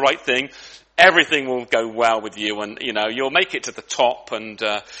Lord, do the right thing, everything will go well with you, and you'll make it to the top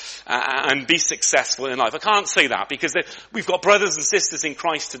and be successful in life. I can't say that because we've got brothers and sisters in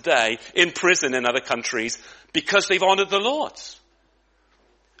Christ today in prison in other countries because they've honoured the Lord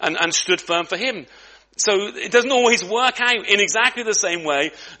and stood firm for Him. So it doesn't always work out in exactly the same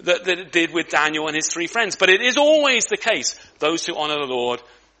way that it did with Daniel and his 3 friends. But it is always the case. Those who honour the Lord,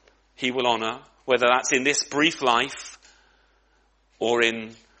 He will honour, whether that's in this brief life or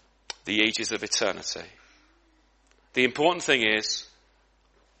in the ages of eternity. The important thing is,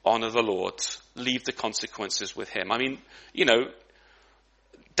 honour the Lord. Leave the consequences with Him. I mean,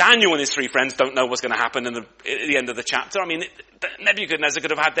 Daniel and his 3 friends don't know what's going to happen at the end of the chapter. I mean, Nebuchadnezzar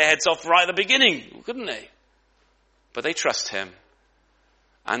could have had their heads off right at the beginning, couldn't they? But they trust Him,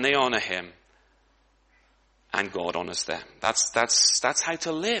 and they honour Him, and God honours them. That's how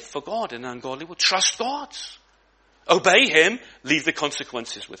to live for God in an ungodly world. Trust God. Obey Him. Leave the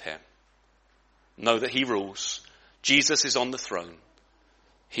consequences with Him. Know that He rules. Jesus is on the throne.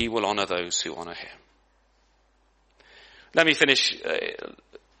 He will honour those who honour Him. Let me finish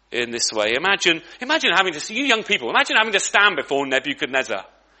in this way. Imagine having to, you young people, imagine having to stand before Nebuchadnezzar.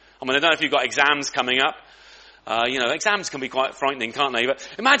 I mean, I don't know if you've got exams coming up. Exams can be quite frightening, can't they? But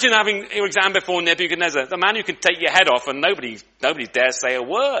imagine having your exam before Nebuchadnezzar, the man who can take your head off and nobody dares say a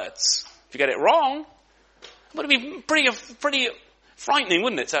word if you get it wrong. It would be pretty frightening,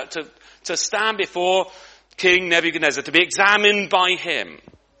 wouldn't it, to stand before King Nebuchadnezzar, to be examined by him.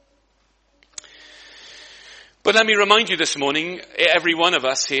 But let me remind you this morning, every one of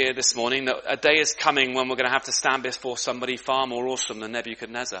us here this morning, that a day is coming when we're going to have to stand before somebody far more awesome than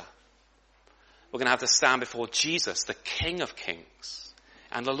Nebuchadnezzar. We're going to have to stand before Jesus, the King of Kings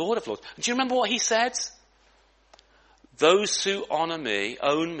and the Lord of Lords. Do you remember what He said? Those who honour me,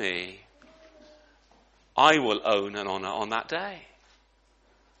 own me, I will own and honour on that day.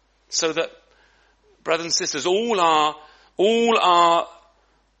 So that, brothers and sisters, all our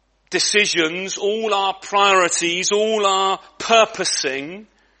decisions, all our priorities, all our purposing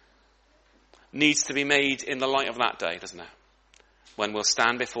needs to be made in the light of that day, doesn't it? When we'll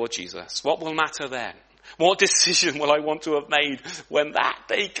stand before Jesus. What will matter then? What decision will I want to have made when that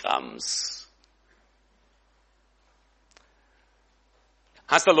day comes?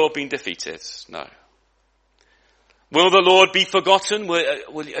 Has the Lord been defeated? No. Will the Lord be forgotten?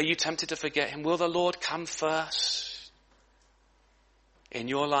 Are you tempted to forget Him? Will the Lord come first in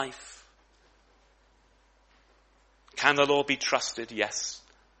your life? Can the Lord be trusted? Yes,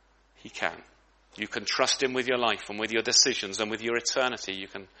 He can. You can trust Him with your life and with your decisions and with your eternity. You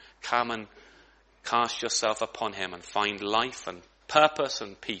can come and cast yourself upon Him and find life and purpose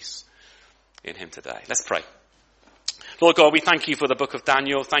and peace in Him today. Let's pray. Lord God, we thank You for the book of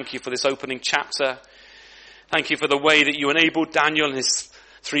Daniel. Thank You for this opening chapter. Thank You for the way that You enabled Daniel and his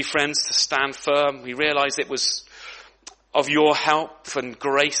 3 friends to stand firm. We realize it was of Your help and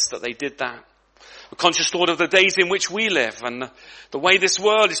grace that they did that. We're conscious, Lord, of the days in which we live and the way this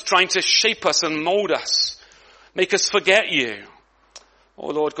world is trying to shape us and mold us, make us forget You. Oh,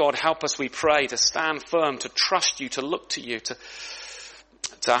 Lord God, help us, we pray, to stand firm, to trust You, to look to You, to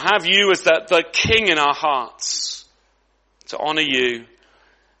have You as the King in our hearts, to honour You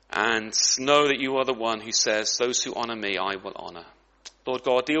and know that You are the one who says, those who honour me, I will honour. Lord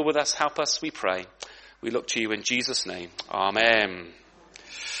God, deal with us, help us, we pray. We look to You in Jesus' name. Amen.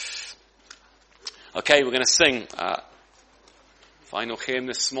 Okay, we're going to sing final hymn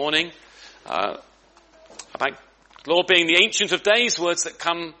this morning about Lord being the Ancient of Days, words that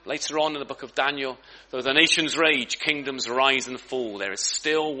come later on in the book of Daniel. Though the nations rage, kingdoms rise and fall, there is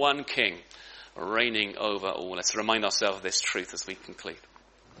still one King reigning over all. Let's remind ourselves of this truth as we conclude.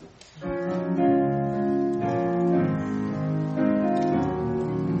 One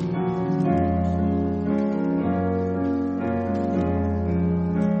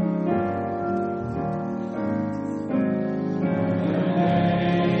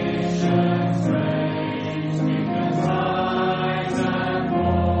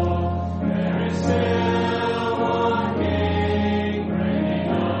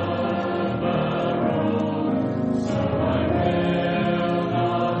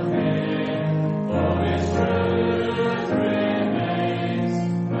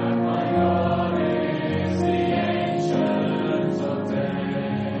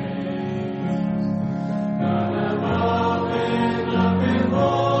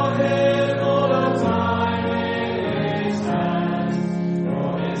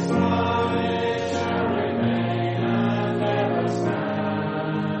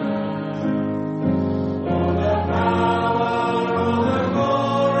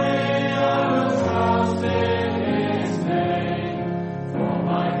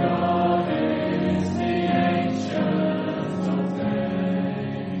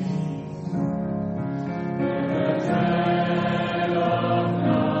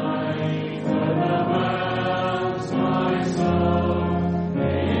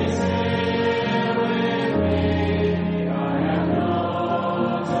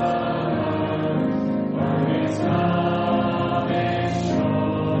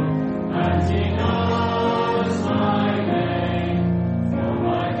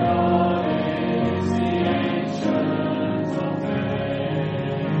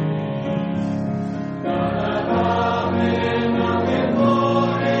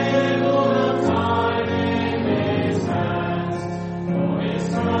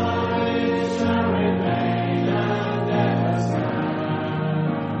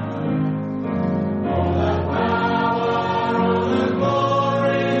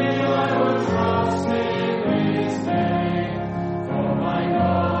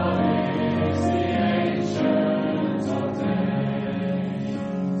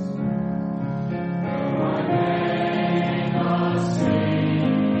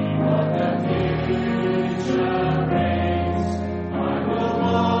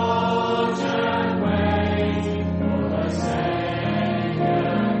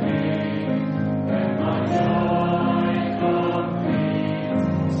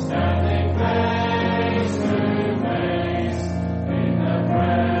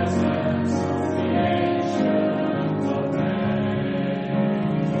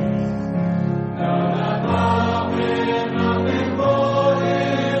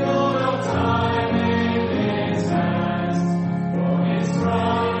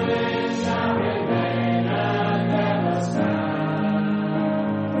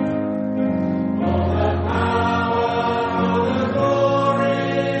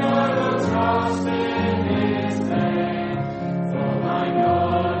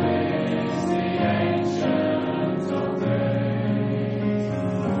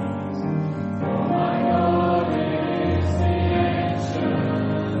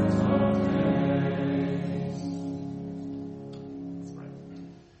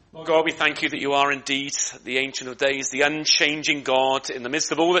God, we thank you that you are indeed the Ancient of Days, the unchanging God in the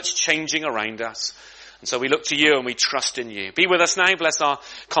midst of all that's changing around us. And so we look to you and we trust in you. Be with us now. Bless our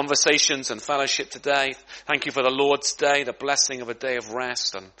conversations and fellowship today. Thank you for the Lord's Day, the blessing of a day of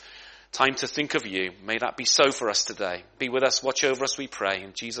rest and time to think of you. May that be so for us today. Be with us. Watch over us, we pray.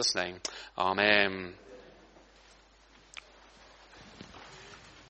 In Jesus' name. Amen.